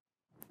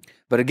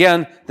 But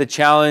again, the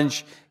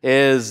challenge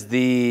is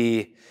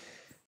the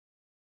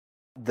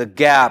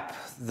gap,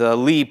 the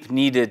leap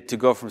needed to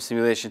go from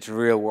simulation to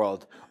real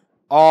world.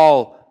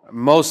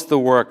 Most of the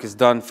work is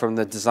done from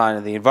the design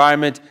of the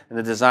environment and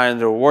the design of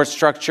the reward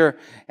structure.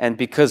 And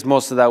because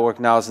most of that work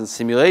now is in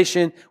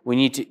simulation, we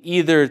need to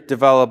either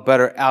develop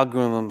better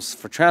algorithms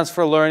for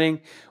transfer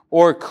learning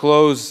or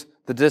close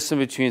the distance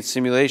between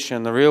simulation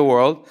and the real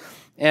world.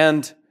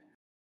 And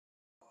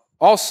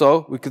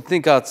also, we could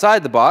think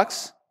outside the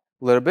box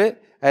a little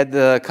bit. I had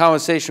the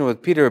conversation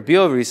with Peter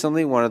Abeel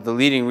recently, one of the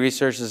leading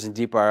researchers in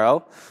deep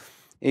RL.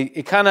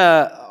 It kind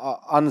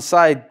of, on the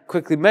side,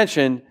 quickly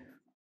mentioned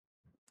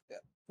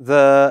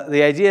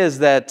the idea is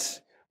that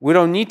we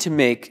don't need to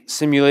make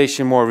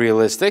simulation more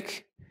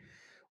realistic.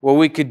 What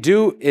we could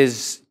do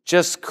is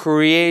just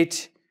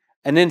create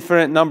an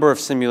infinite number of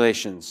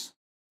simulations,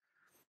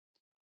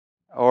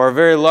 or a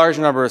very large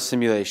number of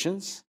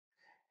simulations.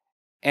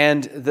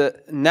 And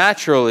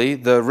naturally,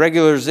 the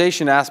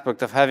regularization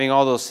aspect of having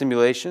all those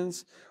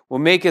simulations will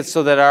make it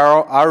so that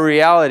our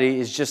reality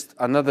is just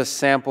another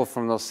sample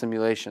from those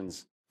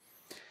simulations.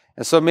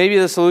 And so maybe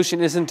the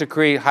solution isn't to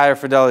create higher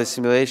fidelity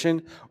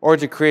simulation or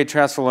to create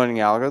transfer learning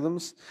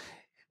algorithms.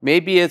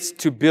 Maybe it's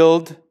to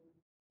build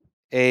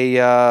a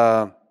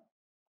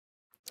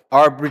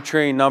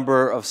arbitrary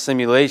number of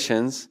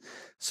simulations,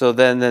 so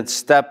then that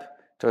step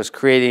towards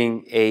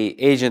creating an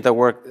agent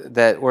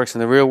that works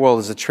in the real world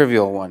is a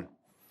trivial one.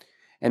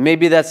 And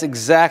maybe that's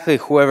exactly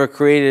whoever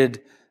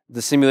created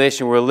the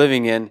simulation we're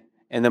living in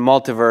and the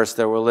multiverse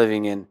that we're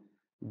living in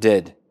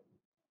did.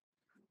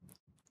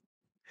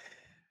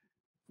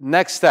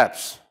 Next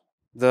steps.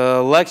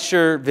 The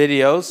lecture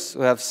videos,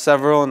 we have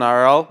several in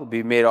RL, will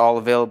be made all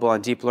available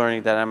on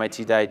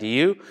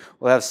deeplearning.mit.edu.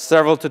 We'll have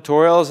several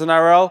tutorials in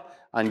RL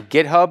on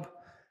GitHub.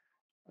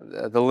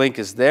 The link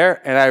is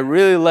there. And I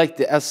really like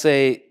the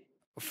essay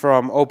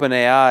from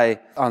OpenAI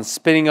on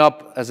spinning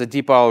up as a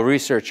deep RL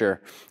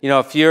researcher. You know,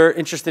 if you're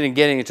interested in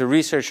getting into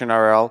research in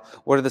RL,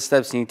 what are the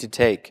steps you need to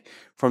take?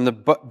 From the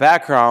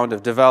background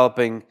of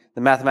developing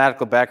the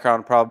mathematical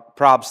background,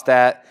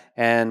 probstat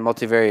and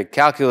multivariate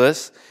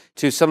calculus,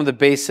 to some of the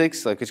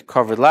basics, like we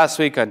covered last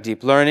week on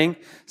deep learning,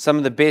 some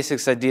of the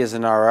basics ideas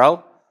in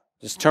RL,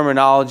 just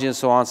terminology and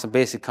so on, some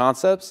basic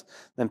concepts,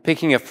 then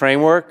picking a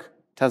framework,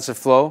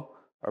 TensorFlow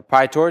or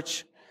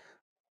PyTorch,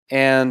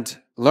 and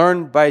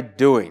learn by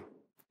doing.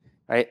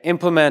 Right?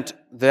 Implement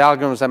the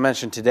algorithms I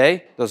mentioned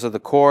today. Those are the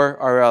core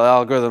RL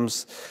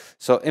algorithms.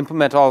 So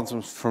implement all of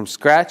them from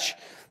scratch.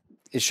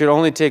 It should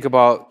only take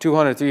about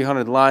 200,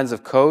 300 lines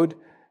of code.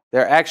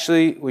 They're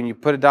actually, when you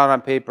put it down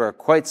on paper, are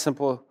quite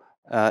simple,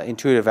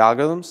 intuitive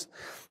algorithms.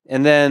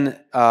 And then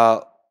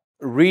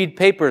read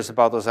papers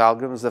about those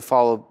algorithms that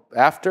follow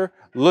after,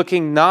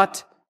 looking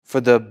not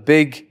for the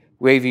big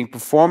waving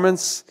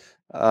performance,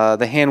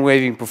 the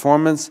hand-waving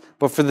performance,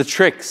 but for the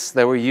tricks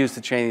that were used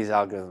to train these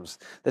algorithms.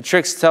 The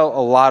tricks tell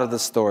a lot of the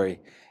story,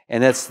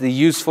 and that's the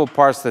useful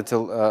parts that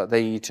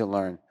you need to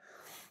learn.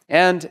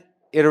 And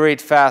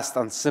iterate fast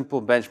on simple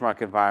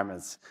benchmark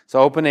environments.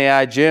 So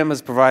OpenAI Gym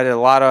has provided a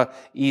lot of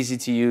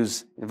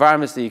easy-to-use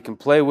environments that you can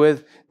play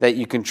with, that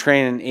you can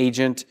train an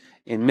agent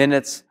in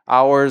minutes,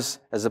 hours,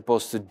 as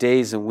opposed to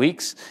days and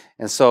weeks.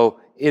 And so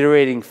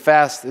iterating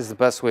fast is the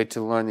best way to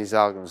learn these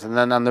algorithms. And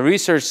then on the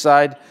research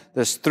side,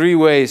 there's 3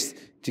 ways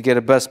to get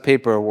a best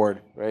paper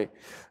award, right?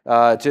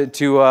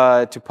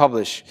 To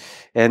publish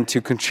and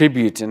to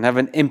contribute and have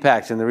an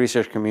impact in the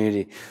research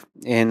community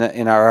in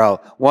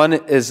RL. One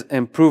is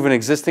improve an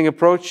existing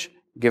approach,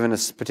 given a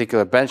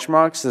particular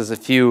benchmarks. There's a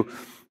few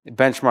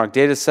benchmark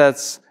data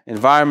sets,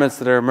 environments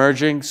that are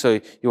emerging, so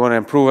you want to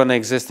improve on the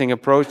existing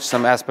approach,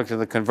 some aspect of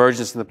the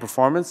convergence and the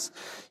performance.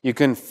 You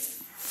can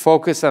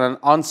focus on an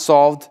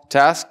unsolved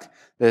task.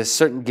 There's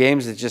certain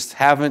games that just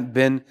haven't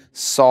been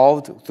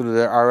solved through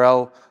the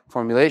RL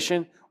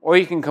formulation, or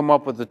you can come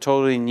up with a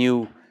totally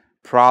new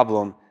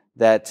problem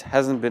that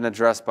hasn't been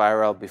addressed by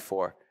RL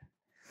before.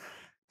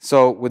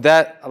 So with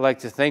that, I'd like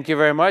to thank you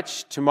very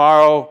much.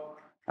 Tomorrow,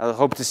 I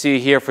hope to see you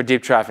here for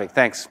Deep Traffic.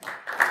 Thanks.